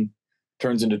win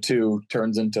turns into 2,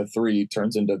 turns into 3,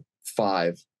 turns into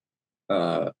 5,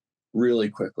 really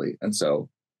quickly. And so,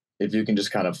 if you can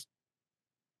just kind of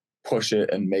push it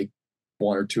and make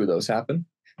 1 or 2 of those happen,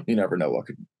 you never know what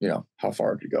could, how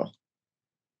far it could go.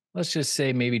 Let's just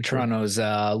say maybe Toronto's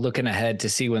looking ahead to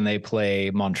see when they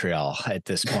play Montreal at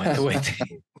this point, the way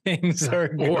things are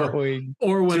going.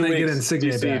 Or when 2 they get weeks,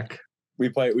 Insigne back. We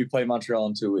play Montreal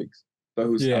in 2 weeks.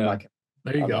 But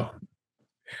There you go.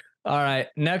 All right.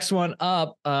 Next one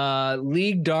up,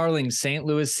 league darling St.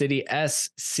 Louis City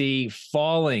SC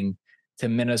falling to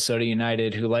Minnesota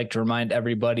United, who like to remind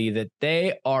everybody that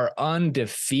they are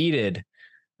undefeated,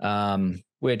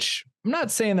 which I'm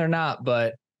not saying they're not,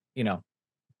 but,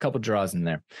 couple draws in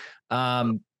there.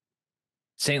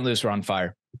 St. Louis were on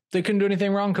fire. They couldn't do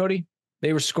anything wrong, Cody.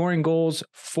 They were scoring goals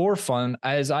for fun.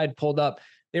 As I'd pulled up,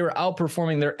 they were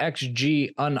outperforming their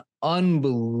XG an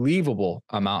unbelievable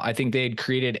amount. I think they had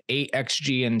created 8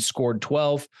 XG and scored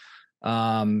 12.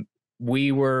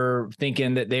 We were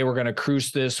thinking that they were going to cruise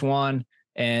this one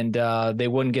and they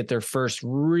wouldn't get their first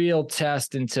real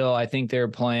test until I think they were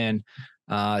playing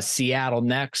Seattle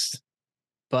next.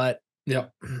 But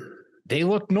yep. They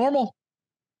looked normal,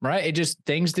 right? It just,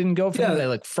 things didn't go for them. They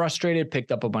looked frustrated,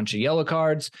 picked up a bunch of yellow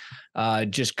cards,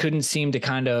 just couldn't seem to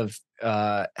kind of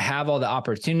have all the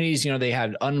opportunities. They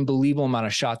had an unbelievable amount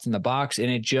of shots in the box, and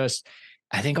it just,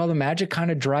 I think all the magic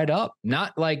kind of dried up.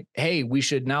 Not like, hey, we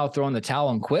should now throw in the towel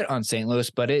and quit on St. Louis,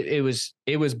 but it was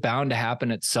bound to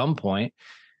happen at some point.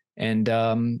 And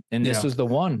this was the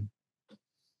one.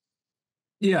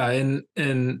 Yeah.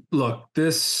 And look,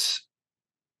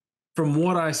 from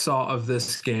what I saw of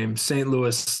this game, St.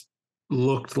 Louis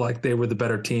looked like they were the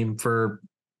better team for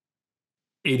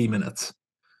 80 minutes.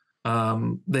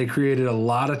 They created a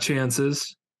lot of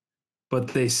chances, but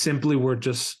they simply were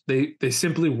they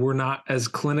simply were not as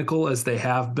clinical as they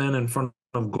have been in front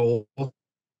of goal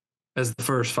as the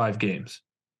first 5 games.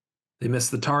 They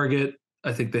missed the target.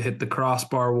 I think they hit the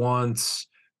crossbar once.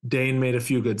 Dane made a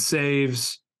few good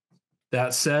saves.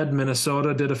 That said,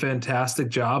 Minnesota did a fantastic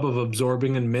job of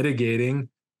absorbing and mitigating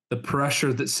the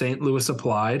pressure that St. Louis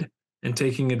applied and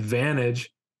taking advantage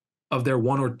of their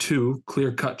 1 or 2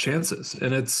 clear-cut chances.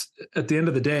 And it's, at the end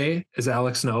of the day, as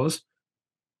Alex knows,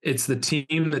 it's the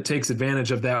team that takes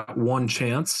advantage of that one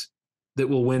chance that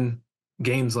will win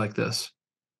games like this.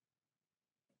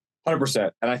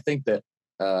 100%. And I think that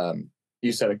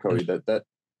you said it, Cody, that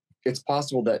it's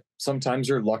possible that sometimes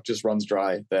your luck just runs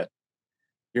dry, that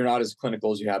you're not as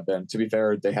clinical as you have been. To be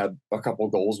fair, they had a couple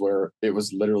of goals where it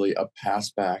was literally a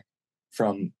pass back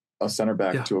from a center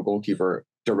back to a goalkeeper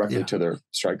directly to their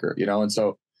striker, And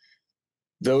so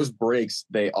those breaks,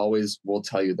 they always will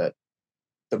tell you that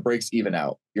the breaks even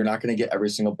out. You're not going to get every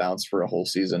single bounce for a whole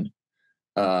season.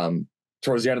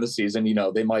 Towards the end of the season,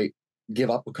 they might give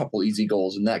up a couple easy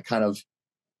goals, and that kind of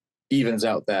evens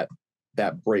out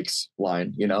that breaks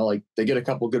line, like they get a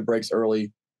couple good breaks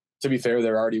early. To be fair,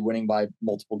 they're already winning by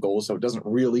multiple goals, so it doesn't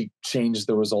really change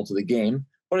the result of the game,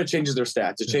 but it changes their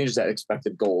stats. It changes that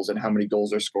expected goals and how many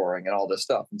goals they're scoring and all this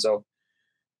stuff. And so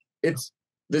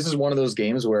this is one of those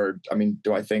games where,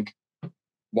 do I think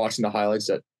watching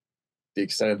the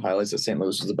extended highlights that St.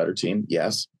 Louis was a better team?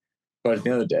 Yes. But at the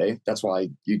end of the day, that's why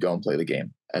you go and play the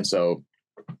game. And so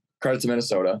credit to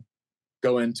Minnesota,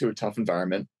 go into a tough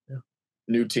environment,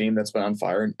 new team that's been on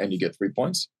fire, and you get 3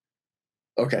 points.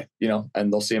 Okay,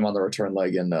 and they'll see him on the return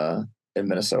leg in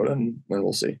Minnesota, and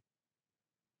we'll see.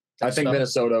 I think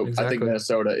Minnesota. Exactly. I think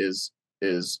Minnesota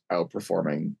is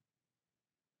outperforming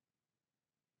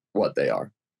what they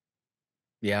are.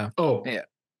 Yeah. Oh, yeah.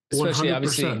 Especially 100%.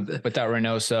 Obviously without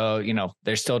Reynoso,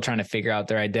 they're still trying to figure out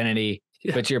their identity.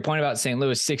 Yeah. But to your point about St.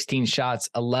 Louis, 16 shots,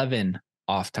 11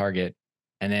 off target,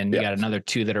 and then you got another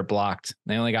 2 that are blocked.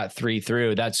 They only got 3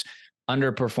 through. That's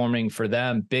underperforming for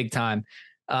them big time.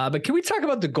 But can we talk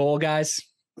about the goal, guys?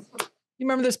 You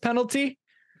remember this penalty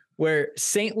where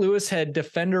St. Louis had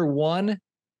defender 1?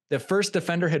 The first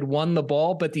defender had won the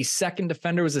ball, but the second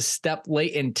defender was a step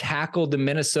late and tackled the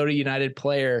Minnesota United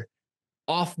player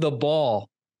off the ball,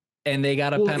 and they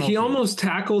got a penalty. He almost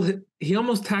tackled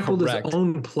his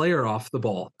own player off the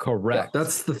ball. Correct.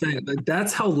 That's the thing.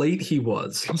 That's how late he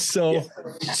was.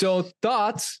 So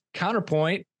thoughts,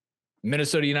 counterpoint,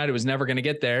 Minnesota United was never going to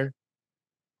get there.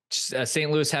 St.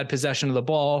 Louis had possession of the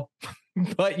ball,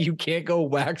 but you can't go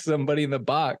whack somebody in the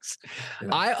box. Yeah.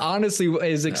 I honestly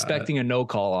was expecting a no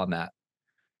call on that.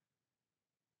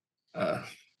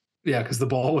 because the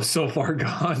ball was so far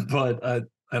gone. But I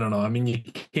don't know. I mean, you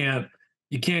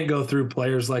can't go through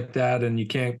players like that, and you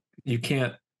can't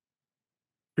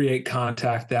create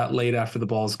contact that late after the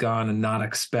ball's gone and not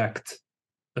expect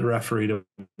the referee to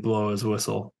blow his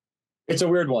whistle. It's a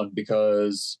weird one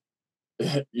because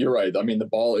you're right. I mean, the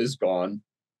ball is gone.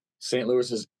 St.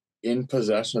 Louis is in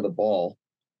possession of the ball,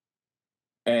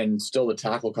 and still the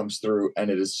tackle comes through,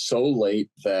 and it is so late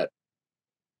that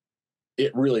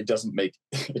it really doesn't make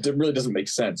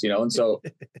sense, And so,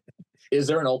 is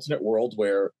there an alternate world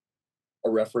where a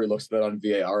referee looks at that on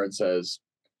VAR and says,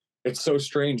 "It's so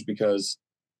strange because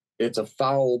it's a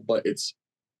foul, but it's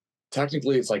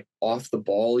technically it's like off the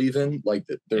ball, even like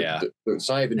they're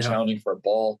not even challenging for a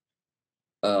ball."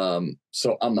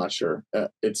 So I'm not sure.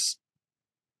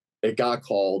 It got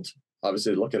called.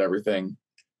 Obviously, look at everything,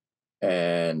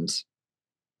 and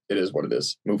it is what it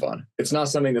is. Move on. It's not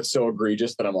something that's so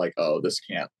egregious that I'm like, oh, this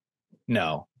can't.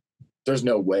 No, there's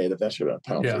no way that should have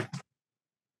been a penalty. Yeah.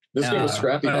 This game was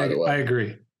scrappy, by the way. I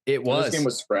agree. It was. This game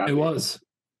was scrappy. It was.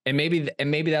 And maybe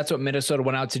that's what Minnesota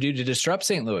went out to do to disrupt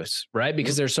St. Louis, right?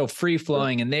 Because they're so free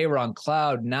flowing and they were on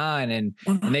cloud nine and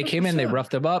they came in, they roughed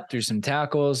them up through some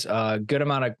tackles, good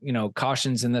amount of,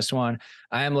 cautions in this one.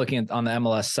 I am looking on the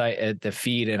MLS site at the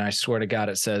feed and I swear to God,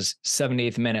 it says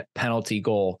 78th minute penalty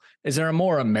goal. Is there a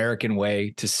more American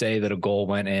way to say that a goal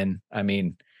went in? I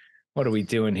mean, what are we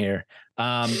doing here?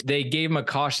 They gave him a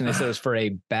caution. They said it was for a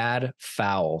bad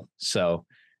foul. So,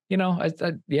 I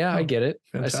get it.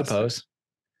 Fantastic. I suppose.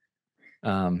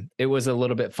 It was a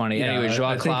little bit funny. Anyway,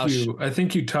 Joao Klaus. I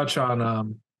think you touch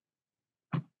on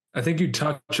the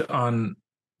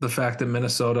fact that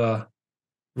Minnesota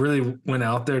really went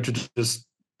out there to just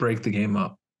break the game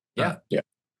up. Yeah.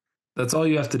 That's all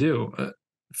you have to do.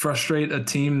 Frustrate a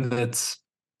team that's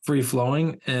free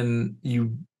flowing and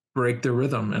you break their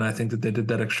rhythm. And I think that they did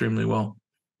that extremely well.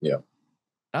 Yeah.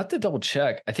 Not to double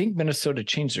check. I think Minnesota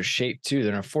changed their shape too.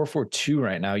 They're in a 4-4-2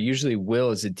 right now. Usually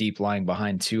Will is a deep lying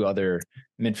behind two other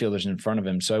midfielders in front of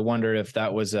him. So I wonder if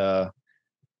that was a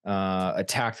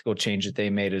tactical change that they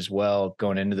made as well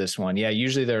going into this one. Yeah,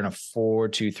 usually they're in a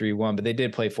 4-2-3-1, but they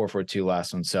did play 4-4-2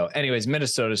 last one. So anyways,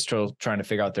 Minnesota's still trying to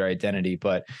figure out their identity.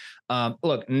 But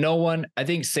look, I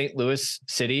think St. Louis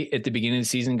City at the beginning of the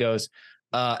season goes,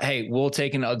 hey, we'll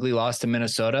take an ugly loss to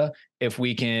Minnesota if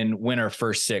we can win our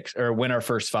first 6 or win our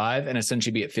first 5 and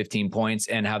essentially be at 15 points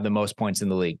and have the most points in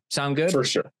the league. Sound good? For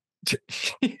sure.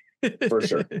 For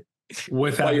sure.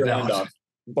 Without Bite your hand off.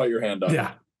 Bite your hand off.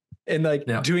 Yeah. And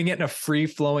doing it in a free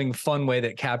flowing, fun way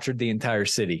that captured the entire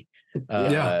city.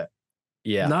 Yeah.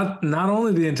 Not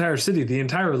only the entire city, the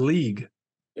entire league.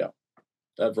 Yeah.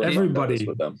 Everybody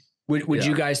with them. Would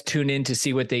you guys tune in to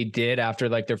see what they did after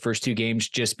like their first 2 games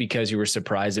just because you were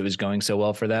surprised it was going so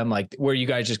well for them? Like, were you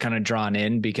guys just kind of drawn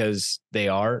in because they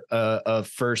are a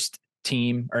first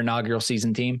team or inaugural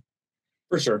season team?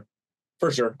 For sure.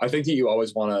 I think that you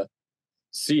always want to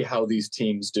see how these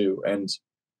teams do. And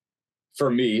for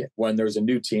me, when there's a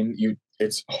new team,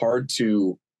 it's hard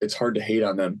to hate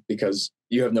on them because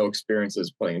you have no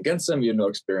experiences playing against them. You have no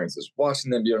experiences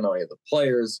watching them. You don't know any of the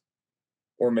players.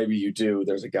 Or maybe you do.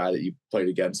 There's a guy that you played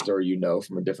against or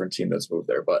from a different team that's moved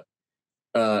there. But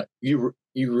you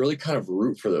really kind of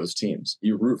root for those teams.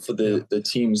 You root for the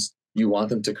teams you want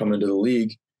them to come into the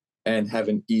league and have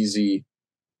an easy,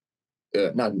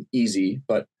 not an easy,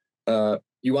 but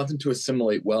you want them to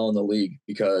assimilate well in the league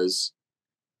because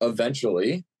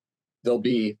eventually they'll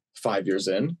be 5 years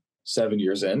in, 7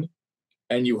 years in,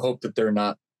 and you hope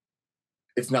that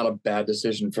it's not a bad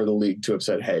decision for the league to have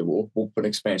said, hey, we'll put an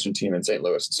expansion team in St.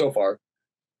 Louis. So far,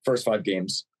 first 5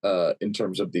 games, in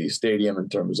terms of the stadium, in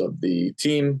terms of the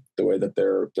team, the way that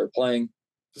they're playing,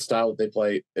 the style that they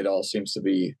play, it all seems to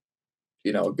be,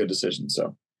 a good decision.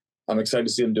 So I'm excited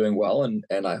to see them doing well, and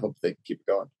I hope they can keep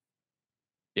it going.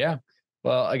 Yeah.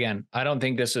 Well, again, I don't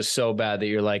think this is so bad that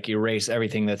you're like, erase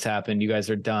everything that's happened. You guys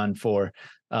are done for.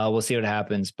 We'll see what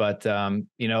happens. But,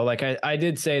 like I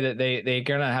did say that they're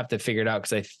going to have to figure it out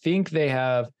because I think they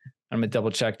have, I'm going to double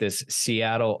check this,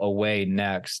 Seattle away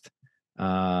next.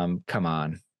 Come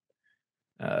on.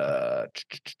 The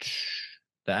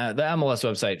MLS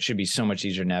website should be so much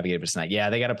easier to navigate, but it's not. Yeah,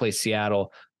 they got to play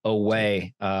Seattle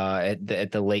away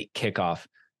at the late kickoff.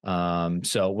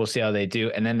 So we'll see how they do.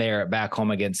 And then they're back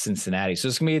home against Cincinnati. So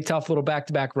it's gonna be a tough little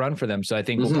back-to-back run for them. So I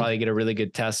think we'll probably get a really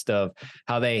good test of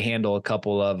how they handle a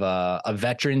couple of a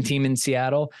veteran team in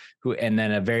Seattle and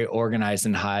then a very organized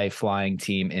and high flying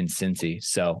team in Cincy.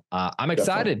 So I'm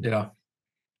excited. Yeah.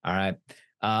 All right.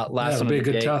 Last one. It'll be a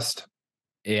good test.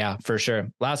 Yeah, for sure.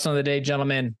 Last one of the day,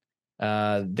 gentlemen.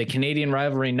 The Canadian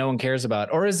rivalry no one cares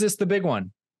about. Or is this the big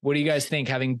one? What do you guys think,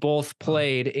 having both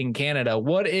played in Canada?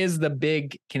 What is the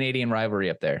big Canadian rivalry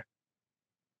up there?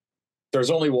 There's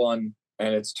only one,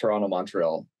 and it's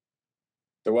Toronto-Montreal.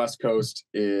 The West Coast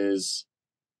is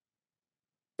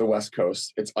the West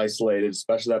Coast. It's isolated,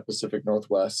 especially that Pacific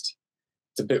Northwest.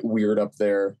 It's a bit weird up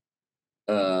there.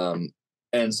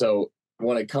 And so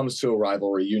when it comes to a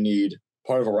rivalry,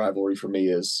 part of a rivalry for me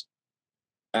is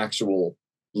actual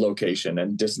location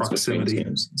and distance between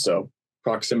teams. So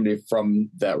proximity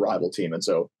from that rival team. And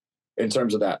so in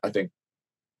terms of that, I think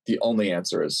the only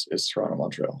answer is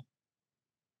Toronto-Montreal.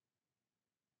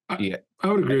 Yeah, I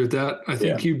would agree with that. I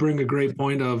think you bring a great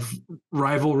point of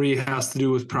rivalry has to do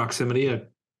with proximity. I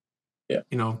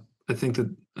think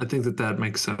that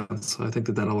makes sense. I think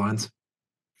that aligns.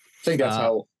 I think that's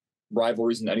how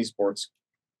rivalries in any sports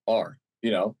are,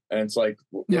 and it's like,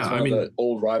 the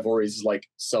old rivalries is like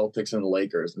Celtics and the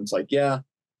Lakers. And it's like,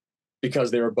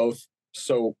 because they were both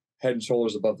so head and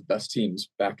shoulders above the best teams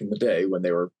back in the day when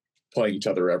they were playing each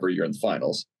other every year in the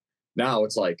finals. Now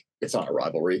it's like, it's not a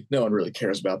rivalry. No one really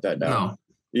cares about that now,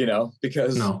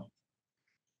 because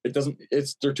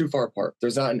they're too far apart.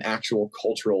 There's not an actual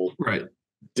cultural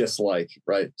dislike.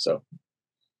 Right. So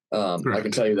I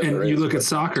can tell you that you look at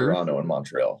soccer, Toronto and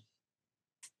Montreal.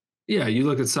 Yeah. You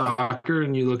look at soccer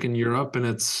and you look in Europe and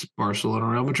it's Barcelona,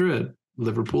 Real Madrid,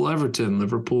 Liverpool, Everton,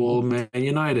 Liverpool, Man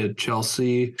United,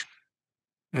 Chelsea,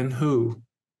 and who?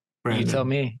 Brandon? You tell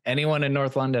me. Anyone in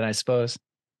North London, I suppose.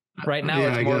 Right now,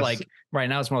 it's more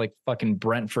like fucking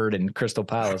Brentford and Crystal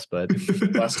Palace, but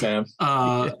West Ham,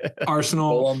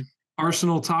 Arsenal,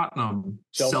 Tottenham,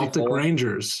 Chelsea, Celtic, Fulham.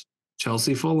 Rangers,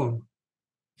 Chelsea, Fulham.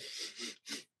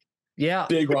 Yeah,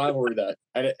 big rivalry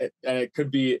and it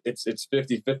could be it's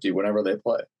 50-50 whenever they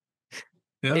play.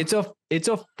 Yeah. It's a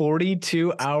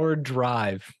 42-hour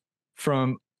drive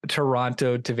from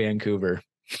Toronto to Vancouver.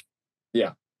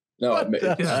 Yeah, no,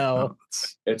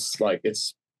 it's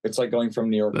like going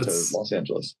from New York to Los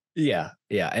Angeles. Yeah.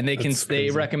 And they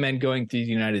recommend going through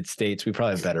the United States. We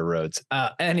probably have better roads.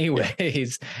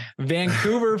 Anyways,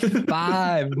 Vancouver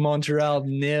 5, Montreal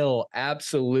 0.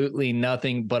 Absolutely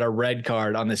nothing but a red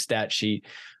card on the stat sheet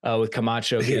with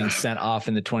Camacho getting sent off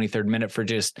in the 23rd minute for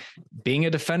just being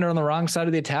a defender on the wrong side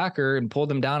of the attacker and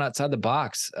pulled him down outside the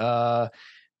box.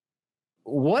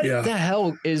 What the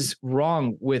hell is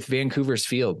wrong with Vancouver's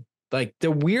field? Like,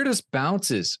 the weirdest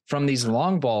bounces from these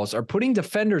long balls are putting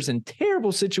defenders in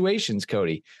terrible situations,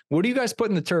 Cody. What do you guys put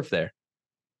in the turf there?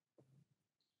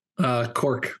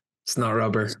 Cork. It's not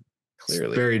rubber. Clearly.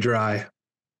 It's very dry.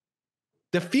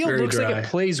 The field looks like it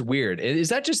plays weird. Is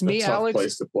that just me, Alex?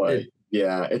 Place to play.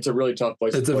 It's a really tough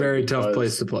place. It's a very tough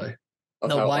place to play.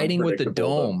 The lighting with the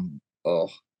dome.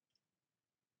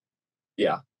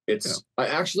 I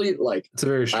actually like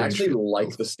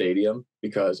the stadium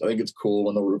because I think it's cool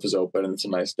when the roof is open and it's a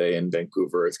nice day in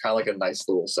Vancouver. It's kind of like a nice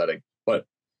little setting, but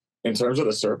in terms of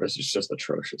the surface, it's just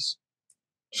atrocious.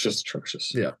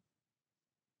 Yeah.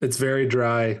 It's very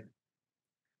dry.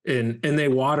 And they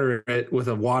water it with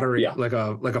a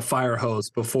like a fire hose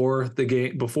before the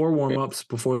game, before warm-ups,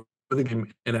 before the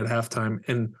game, and at halftime.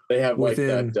 And they have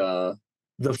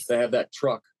they have that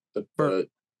truck the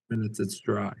minutes it's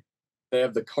dry. They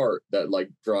have the cart that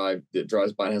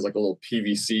drives by and has like a little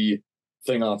PVC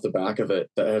thing off the back of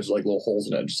it that has like little holes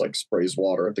in it and just like sprays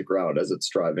water at the ground as it's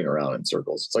driving around in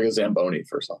circles. It's like a Zamboni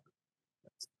for soccer.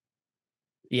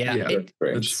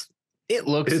 It's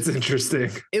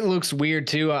interesting. It looks weird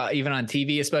too, even on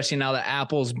TV, especially now that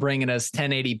Apple's bringing us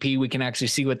 1080p. We can actually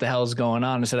see what the hell's going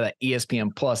on instead of that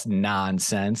ESPN Plus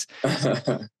nonsense.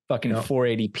 Fucking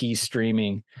 480p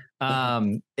streaming.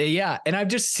 And I've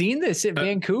just seen this at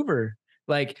Vancouver.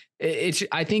 Like,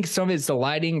 I think some of it's the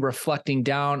lighting reflecting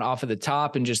down off of the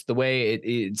top and just the way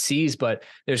it sees, but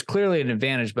there's clearly an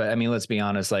advantage. But I mean, let's be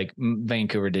honest, like,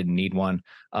 Vancouver didn't need one.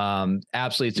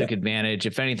 Absolutely took advantage.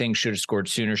 If anything, should have scored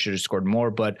sooner, should have scored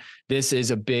more, but this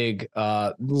is a big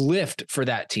lift for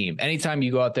that team. Anytime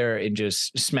you go out there and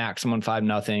just smack someone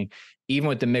 5-0, even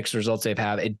with the mixed results they've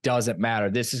had, it doesn't matter.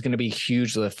 This is going to be a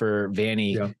huge lift for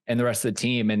Vanny and the rest of the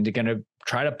team, and they're going to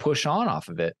try to push on off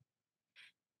of it.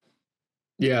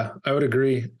 Yeah, I would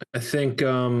agree. I think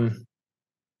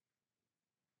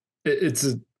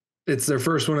it's their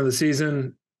first win of the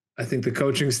season. I think the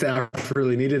coaching staff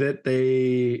really needed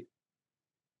it.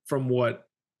 From what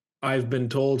I've been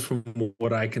told, from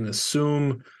what I can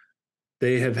assume,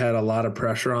 they have had a lot of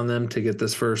pressure on them to get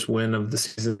this first win of the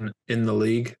season in the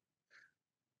league.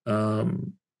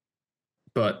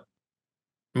 But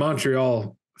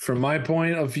Montreal, from my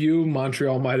point of view,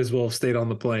 Montreal might as well have stayed on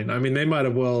the plane. I mean, they might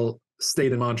have well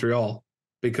stayed in Montreal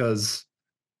because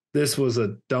this was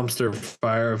a dumpster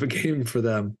fire of a game for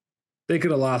them. They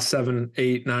could have lost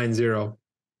 7-8-9-0.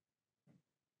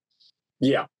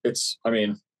 Yeah, it's, I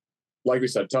mean, like we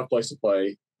said, tough place to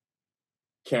play.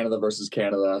 Canada versus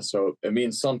Canada, so it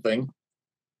means something.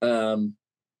 And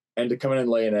to come in and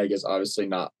lay an egg is obviously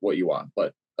not what you want.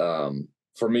 But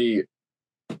for me,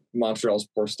 Montreal's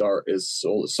poor start is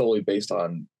solely based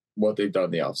on what they've done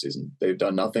in the offseason. They've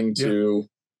done nothing to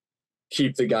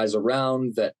keep the guys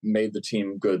around that made the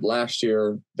team good last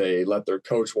year. They let their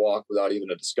coach walk without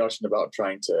even a discussion about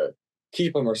trying to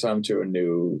keep him or send him to a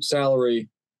new salary.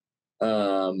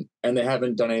 And they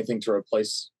haven't done anything to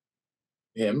replace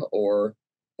him or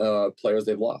players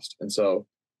they've lost. And so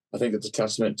I think it's a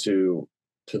testament to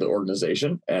the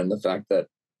organization and the fact that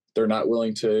they're not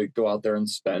willing to go out there and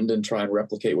spend and try and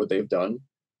replicate what they've done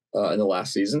in the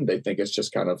last season. They think it's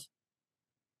just kind of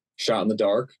shot in the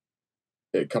dark.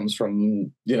 It comes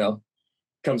from,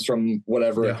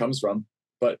 whatever it comes from,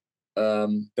 but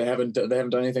they haven't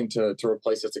done anything to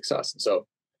replace its success. And so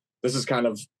this is kind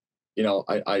of,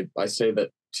 I say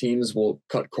that teams will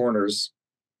cut corners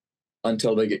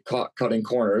until they get caught cutting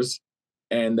corners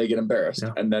and they get embarrassed,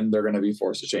 and then they're going to be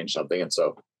forced to change something. And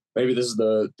so maybe this is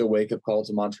the wake-up call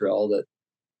to Montreal that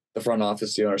the front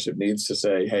office, the ownership needs to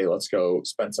say, hey, let's go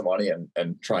spend some money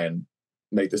and try and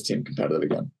make this team competitive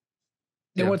again.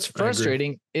 And what's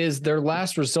frustrating is their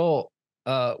last result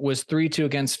was 3-2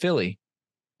 against Philly,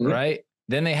 right?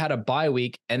 Then they had a bye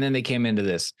week, and then they came into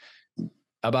this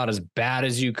about as bad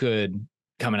as you could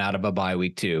coming out of a bye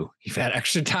week too. You've had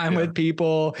extra time with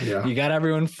people. Yeah. You got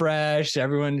everyone fresh.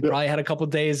 Everyone probably had a couple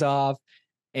of days off.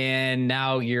 And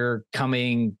now you're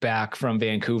coming back from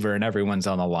Vancouver and everyone's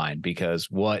on the line because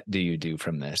what do you do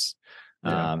from this?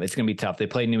 It's going to be tough. They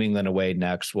play New England away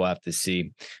next. We'll have to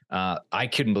see. I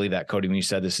couldn't believe that, Cody, when you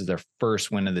said this is their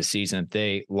first win of the season.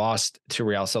 They lost to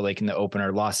Real Salt Lake in the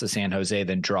opener, lost to San Jose,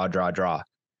 then draw.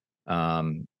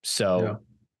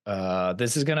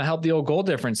 This is going to help the old goal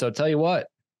difference. So I'll tell you what.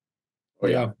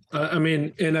 I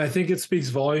mean, and I think it speaks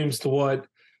volumes to what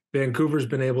Vancouver's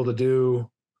been able to do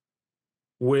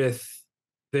with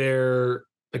their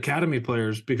academy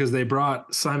players, because they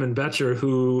brought Simon Betcher,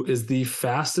 who is the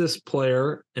fastest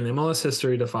player in MLS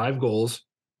history to 5 goals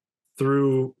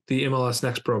through the MLS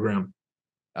Next program.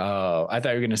 Oh, I thought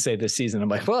you were going to say this season. I'm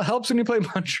like, well, it helps when you play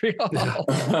Montreal.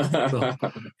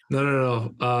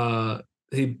 No.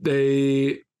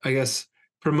 They, I guess,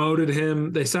 promoted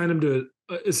him. They signed him to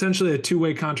essentially a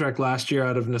 2-way contract last year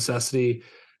out of necessity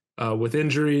with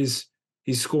injuries.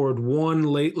 He scored 1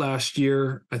 late last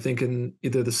year, I think in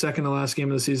either the second to last game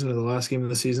of the season or the last game of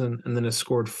the season, and then has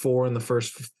scored 4 in the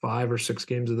first 5 or 6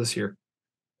 games of this year.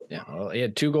 Yeah, well, he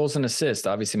had 2 goals and assists.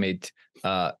 Obviously made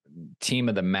team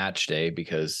of the match day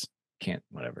because team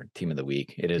of the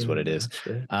week. It is what it is.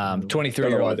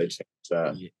 23-year-old.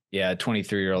 Yeah,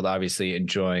 23-year-old, obviously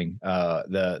enjoying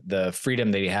the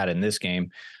freedom that he had in this game.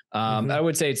 I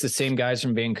would say it's the same guys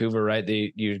from Vancouver, right?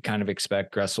 You kind of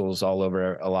expect Gressel's all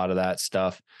over a lot of that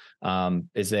stuff.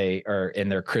 As they are in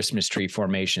their Christmas tree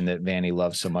formation that Vanny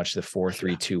loves so much, the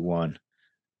 4-3-2-1.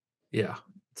 Yeah,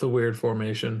 it's a weird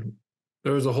formation.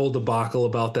 There was a whole debacle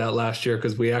about that last year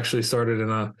because we actually started in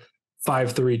a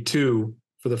 5-3-2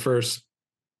 for the first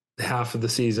half of the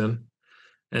season,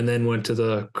 and then went to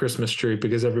the Christmas tree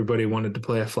because everybody wanted to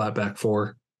play a flat back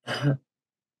 4.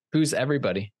 Who's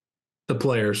everybody? The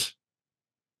players.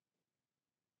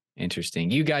 Interesting.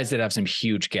 You guys did have some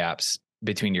huge gaps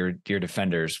between your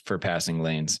defenders for passing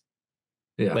lanes.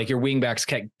 Yeah. Like your wingbacks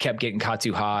kept getting caught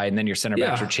too high, and then your center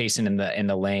backs were chasing in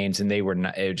the lanes, and they were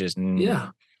not. It just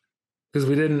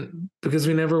because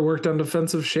we never worked on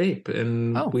defensive shape,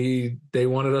 and they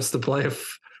wanted us to play a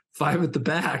 5 at the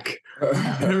back.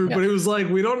 And everybody was like,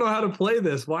 "We don't know how to play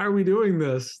this. Why are we doing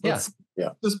this? Let's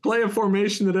just play a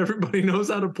formation that everybody knows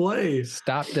how to play.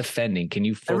 Stop defending. Can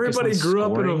you focus everybody on grew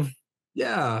scoring? Up in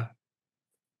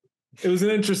It was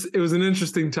an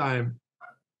interesting time.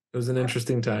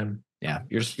 Yeah,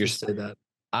 you're say that.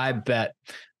 I bet.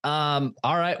 All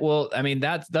right. Well, I mean,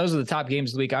 those are the top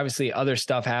games of the week. Obviously, other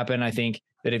stuff happened. I think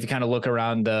that if you kind of look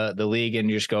around the league and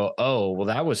you just go, oh, well,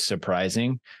 that was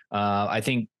surprising. I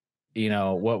think,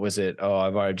 what was it? Oh,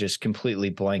 I've already just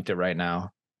completely blanked it right now.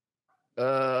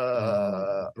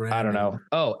 I don't know.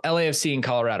 Oh, LAFC in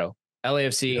Colorado.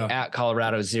 LAFC at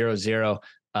Colorado 0-0.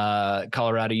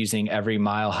 Colorado using every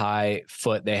mile high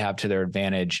foot they have to their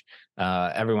advantage.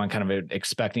 Everyone kind of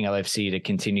expecting LAFC to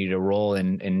continue to roll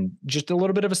and just a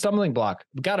little bit of a stumbling block.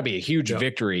 Got to be a huge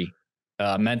victory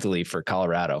mentally for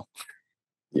Colorado.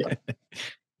 Yeah.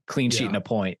 Clean sheet and a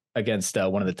point against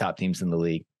one of the top teams in the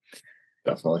league.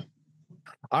 Definitely.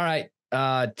 All right.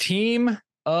 Team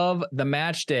of the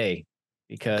match day.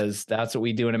 because that's what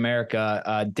we do in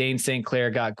America. Dane St. Clair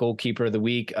got goalkeeper of the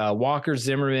week. Walker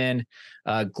Zimmerman,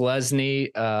 Glesny,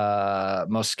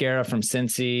 Mosquera from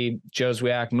Cincy,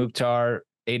 Joswiak, Mukhtar,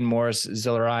 Aiden Morris,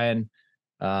 Zillarian,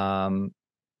 Espinoza,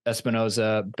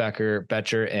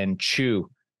 Betcher, and Chu.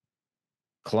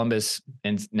 Columbus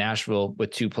and Nashville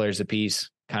with 2 players apiece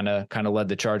kind of led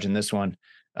the charge in this one.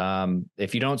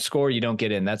 If you don't score, you don't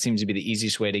get in. That seems to be the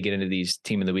easiest way to get into these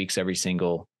team of the weeks every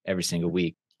single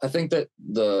week. I think that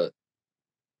the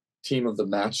team of the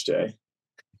match day,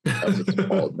 as it's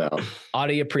called now,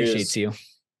 Audie appreciates you.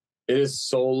 It is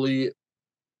solely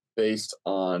based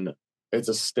on, it's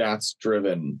a stats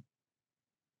driven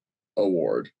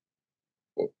award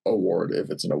if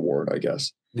it's an award, I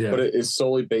guess. Yeah. But it is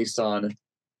solely based on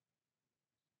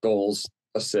goals,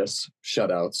 assists,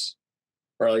 shutouts.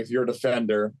 Or like if you're a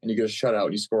defender and you get a shutout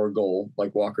and you score a goal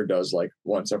like Walker does like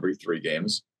once every 3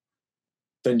 games,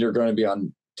 then you're going to be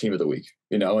on team of the week,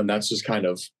 and that's just kind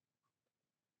of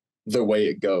the way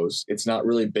it goes. It's not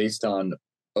really based on,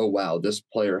 oh wow, this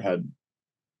player had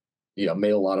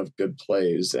made a lot of good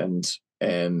plays and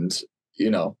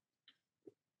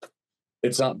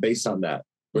it's not based on that,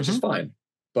 which is fine.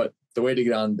 But the way to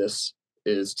get on this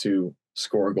is to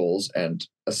score goals and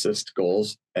assist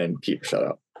goals and keep a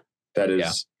shutout.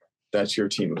 That's your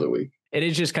team of the week. It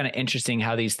is just kind of interesting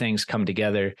how these things come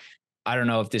together. I don't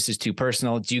know if this is too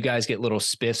personal. Do you guys get little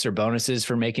spiffs or bonuses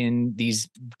for making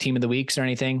these team of the weeks or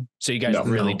anything? So you guys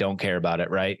don't care about it,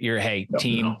 right? You're,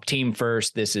 team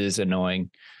first. This is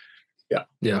annoying. Yeah.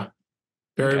 Yeah.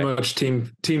 Very much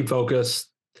team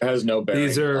focused. It has no bearing.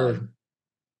 These are,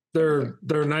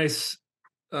 they're nice.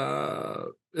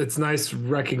 It's nice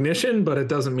recognition, but it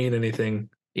doesn't mean anything.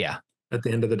 Yeah. At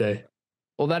the end of the day.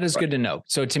 Well, that is good to know.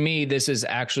 So to me, this is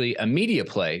actually a media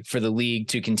play for the league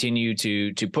to continue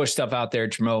to push stuff out there,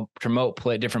 to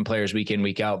promote different players week in,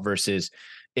 week out, versus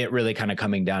it really kind of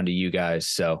coming down to you guys.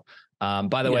 So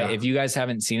by the way, if you guys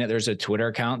haven't seen it, there's a Twitter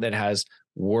account that has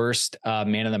worst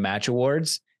man of the match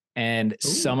awards. And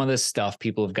some of the stuff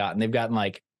people have gotten, they've gotten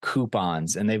like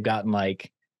coupons and they've gotten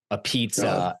like a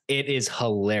pizza. It is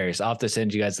hilarious. I'll have to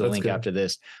send you guys the link after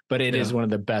this, but it is one of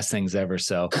the best things ever.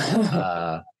 So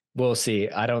we'll see.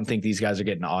 I don't think these guys are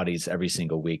getting Audis every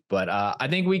single week, but I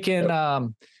think we can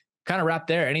kind of wrap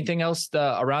there. Anything else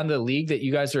around the league that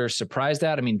you guys are surprised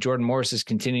at? I mean, Jordan Morris is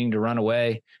continuing to run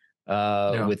away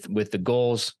with the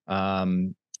goals. I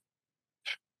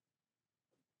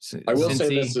will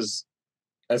say this is,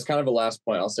 as kind of a last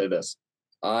point, I'll say this.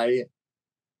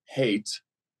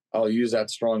 I'll use that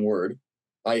strong word.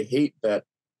 I hate that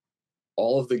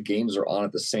all of the games are on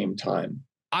at the same time.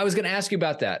 I was going to ask you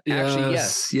about that. Actually,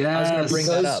 yes. I was going to bring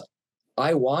that up.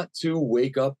 I want to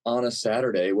wake up on a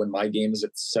Saturday when my game is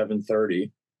at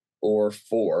 7:30 or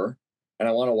 4, and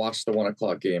I want to watch the 1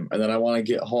 o'clock game. And then I want to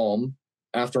get home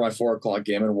after my 4 o'clock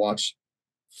game and watch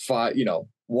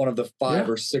one of the 5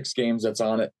 or 6 games that's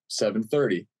on at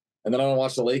 7:30. And then I want to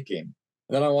watch the late game.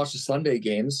 And then I watch the Sunday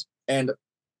games and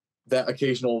that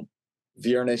occasional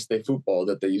Viernes de Football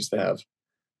that they used to have,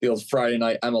 the old Friday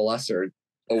night MLSer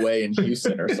away in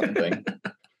Houston or something.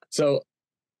 So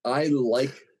I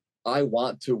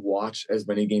want to watch as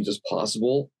many games as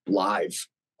possible live.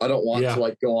 I don't want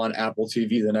to go on Apple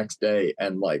TV the next day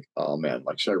and oh man,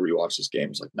 should I rewatch this game?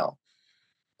 It's no,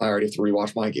 I already have to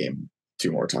rewatch my game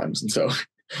 2 more times. And so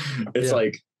it's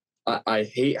I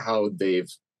hate how the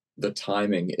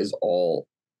timing is it's all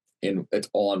in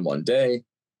one day.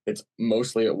 It's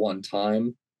mostly at one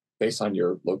time based on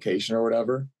your location or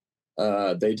whatever.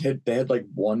 They had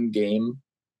one game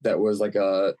that was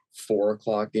a 4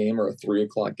 o'clock game or a 3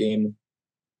 o'clock game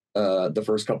the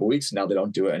first couple of weeks. Now they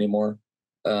don't do it anymore.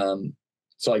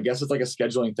 So I guess it's a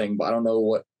scheduling thing, but I don't know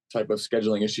what type of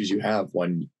scheduling issues you have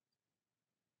when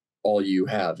all you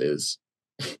have is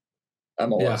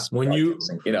MLS. Yeah, when you're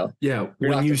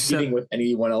not competing with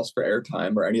anyone else for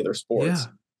airtime or any other sports.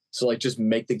 Yeah. So just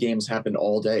make the games happen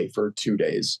all day for 2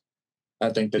 days. I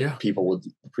think that people would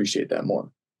appreciate that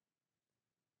more.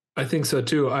 I think so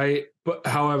too.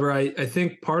 However, I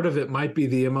think part of it might be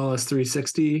the MLS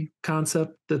 360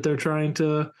 concept that they're trying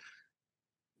to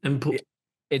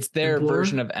It's their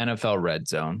version of NFL Red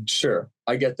Zone. Sure.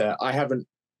 I get that. I haven't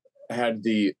had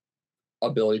the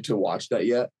ability to watch that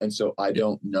yet. And so I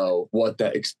don't know what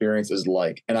that experience is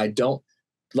like. And I don't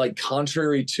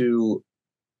contrary to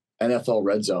NFL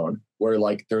Red Zone, where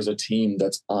there's a team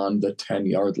that's on the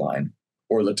 10-yard line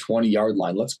or the 20-yard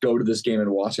line. Let's go to this game and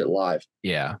watch it live.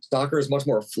 Yeah. Soccer is much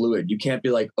more fluid. You can't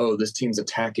be oh, this team's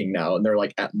attacking now, and they're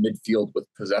at midfield with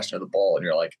possession of the ball, and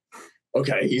you're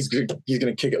okay, he's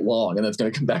gonna kick it long, and it's gonna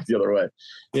come back the other way.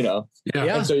 Yeah.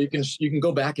 And so you can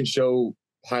go back and show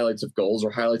highlights of goals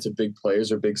or highlights of big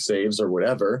plays or big saves or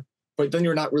whatever. But then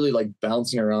you're not really like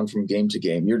bouncing around from game to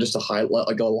game. You're just a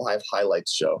live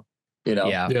highlights show,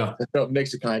 Yeah. So it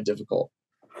makes it kind of difficult.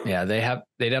 Yeah, they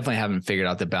definitely haven't figured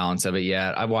out the balance of it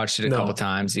yet. I've watched it a couple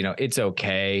times. It's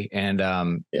okay, and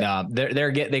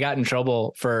they got in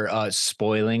trouble for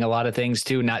spoiling a lot of things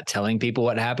too, not telling people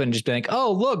what happened, just being like,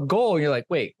 "Oh, look, goal." And you're like,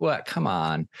 "Wait, what? Come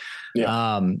on."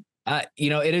 Yeah.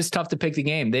 It is tough to pick the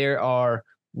game. There are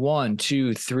 1,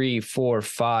 2, 3, 4,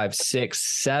 5,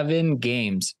 6, 7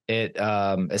 games at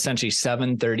essentially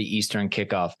 7:30 Eastern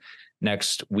kickoff.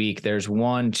 Next week, there's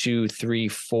 1, 2, 3,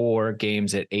 4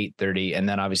 games at 8:30, and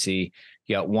then obviously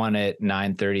you got 1 at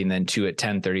 9:30, and then 2 at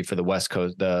 10:30 for the West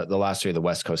Coast. The last 3 of the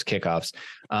West Coast kickoffs.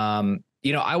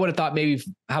 I would have thought maybe,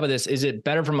 how about this? Is it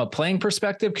better from a playing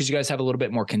perspective because you guys have a little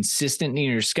bit more consistency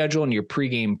in your schedule and your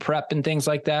pregame prep and things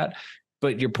like that?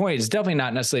 But your point is definitely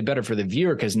not necessarily better for the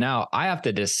viewer because now I have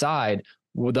to decide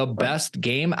the best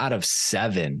game out of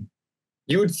 7.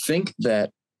 You would think that,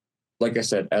 like I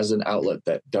said, as an outlet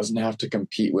that doesn't have to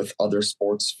compete with other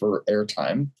sports for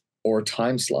airtime or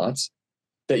time slots,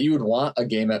 that you would want a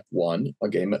game at 1, a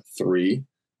game at 3,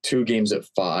 2 games at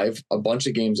 5, a bunch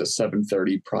of games at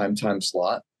 7:30 prime time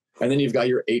slot. And then you've got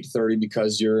your 8:30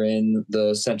 because you're in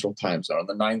the central time zone,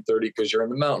 the 9:30 because you're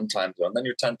in the mountain time zone, then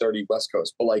your 10:30 West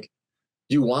Coast. But like,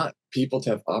 you want people to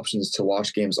have options to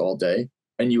watch games all day.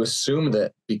 And you assume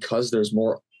that because there's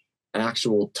more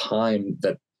actual time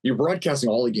that you're broadcasting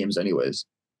all the games anyways.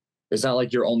 It's not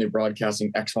like you're only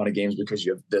broadcasting X amount of games because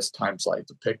you have this time slot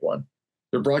to pick one.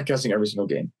 You're broadcasting every single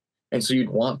game. And so you'd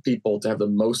want people to have the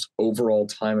most overall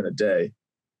time in a day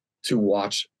to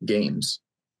watch games,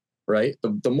 right?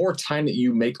 The more time that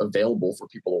you make available for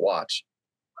people to watch,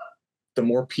 the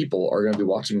more people are going to be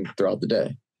watching throughout the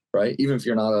day, right? Even if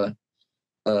you're not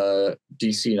a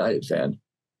DC United fan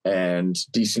and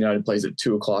DC United plays at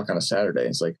 2:00 on a Saturday,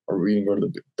 it's like, are we going to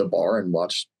go to the bar and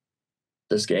watch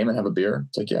this game and have a beer?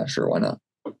 It's like, yeah, sure, why not?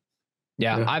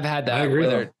 Yeah. I've had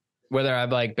that whether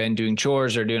I've like been doing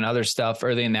chores or doing other stuff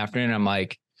early in the afternoon. I'm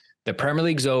like, the Premier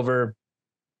League's over.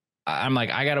 I'm like,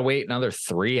 I got to wait another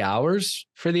 3 hours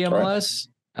for the MLS.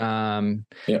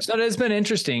 Right. So it's been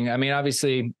interesting. I mean,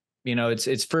 obviously,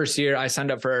 it's first year. I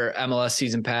signed up for MLS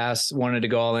season pass, wanted to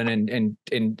go all in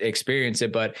and experience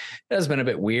it, but it has been a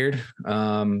bit weird.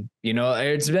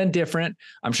 It's been different.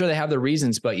 I'm sure they have their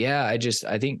reasons, but yeah,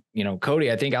 I think,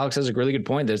 Cody, I think Alex has a really good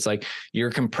point that it's like, you're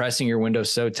compressing your window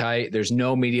so tight. There's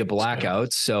no media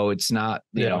blackouts. So it's not,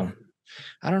 I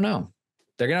don't know.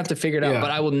 They're going to have to figure it out,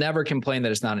 but I will never complain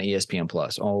that it's not an ESPN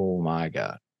Plus. Oh my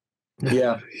God.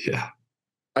 Yeah. Yeah.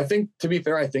 I think, to be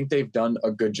fair, I think they've done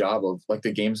a good job of like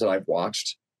the games that I've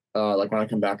watched. Like when I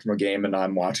come back from a game and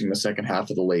I'm watching the second half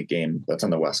of the late game that's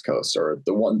on the West Coast, or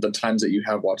the times that you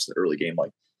have watched the early game,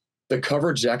 like the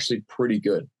coverage is actually pretty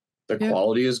good. The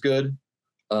quality is good.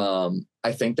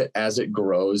 I think that as it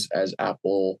grows, as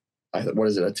Apple, what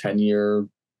is it, a 10-year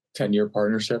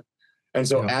partnership? And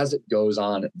so as it goes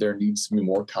on, there needs to be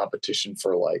more competition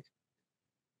for like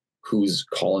who's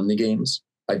calling the games.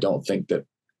 I don't think that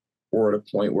we're at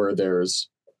a point where there's,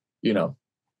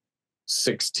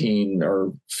 16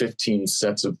 or 15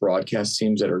 sets of broadcast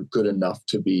teams that are good enough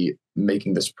to be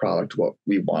making this product what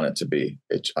we want it to be.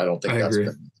 I don't think that's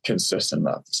been consistent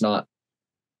enough. It's not.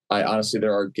 I honestly,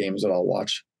 there are games that I'll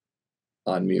watch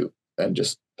on mute and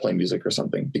just play music or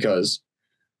something because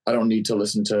I don't need to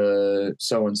listen to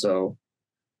so-and-so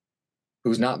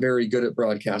who's not very good at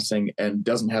broadcasting and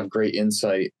doesn't have great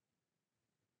insight.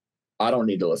 I don't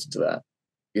need to listen to that.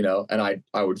 And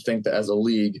I would think that as a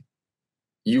league,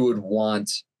 you would want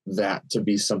that to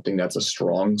be something that's a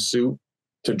strong suit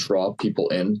to draw people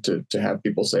in, to have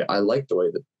people say, I like the way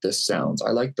that this sounds.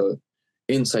 I like the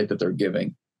insight that they're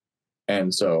giving.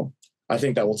 And so I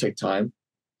think that will take time.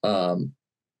 But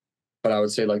I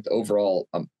would say like the overall,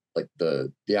 like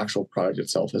the actual product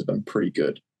itself has been pretty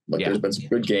good. Like there's been some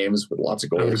good games with lots of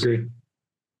goals. I would agree.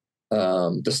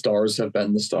 The stars have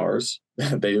been the stars.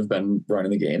 They have been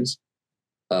running the games.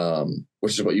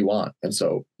 Which is what you want. And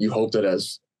so you hope that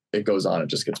as it goes on, it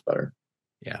just gets better.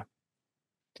 Yeah.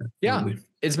 Yeah.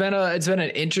 It's been an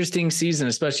interesting season,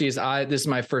 especially as this is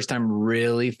my first time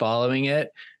really following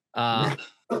it. I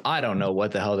don't know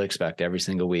what the hell to expect every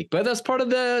single week, but that's part of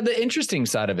the interesting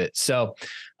side of it. So,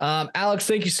 Alex,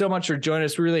 thank you so much for joining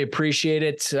us. We really appreciate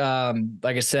it.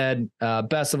 Like I said,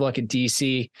 best of luck at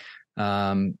DC.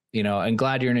 And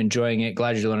glad you're enjoying it.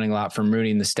 Glad you're learning a lot from Rooney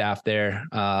and the staff there.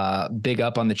 Big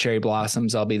up on the cherry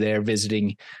blossoms. I'll be there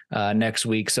visiting next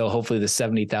week. So hopefully the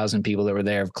 70,000 people that were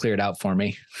there have cleared out for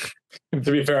me.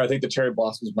 To be fair, I think the cherry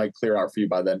blossoms might clear out for you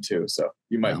by then too, so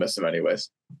you might miss them anyways.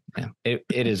 Yeah, it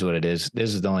is what it is.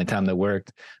 This is the only time that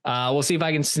worked. We'll see if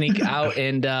I can sneak out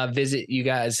and visit you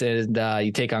guys and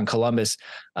you take on Columbus.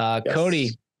 Yes.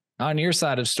 Cody, on your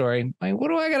side of the story, I mean, what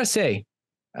do I got to say?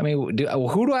 I mean,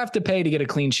 who do I have to pay to get a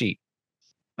clean sheet?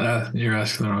 You're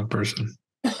asking the wrong person.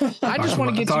 I just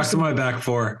want to get talk to my back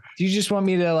four. Do you just want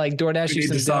me to like DoorDash you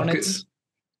some donuts?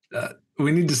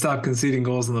 We need to stop conceding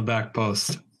goals in the back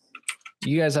post.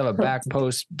 You guys have a back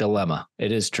post dilemma.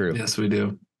 It is true. Yes, we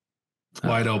do. It's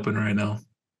wide open right now.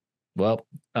 Well,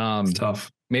 it's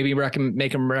tough. Maybe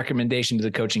make a recommendation to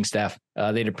the coaching staff.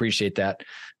 They'd appreciate that.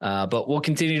 But we'll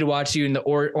continue to watch you in the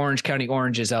Orange County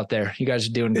Oranges out there. You guys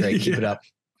are doing great. Keep it up.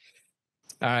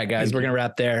 All right, guys, we're going to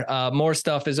wrap there. More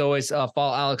stuff as always.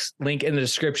 Follow Alex, link in the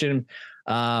description.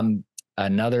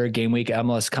 Another game week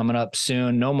MLS coming up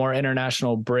soon. No more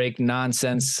international break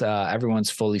nonsense. Everyone's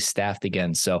fully staffed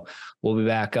again. So we'll be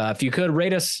back. If you could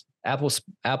rate us, Apple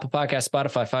Podcast,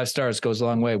 Spotify, 5 stars goes a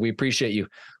long way. We appreciate you.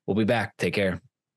 We'll be back. Take care.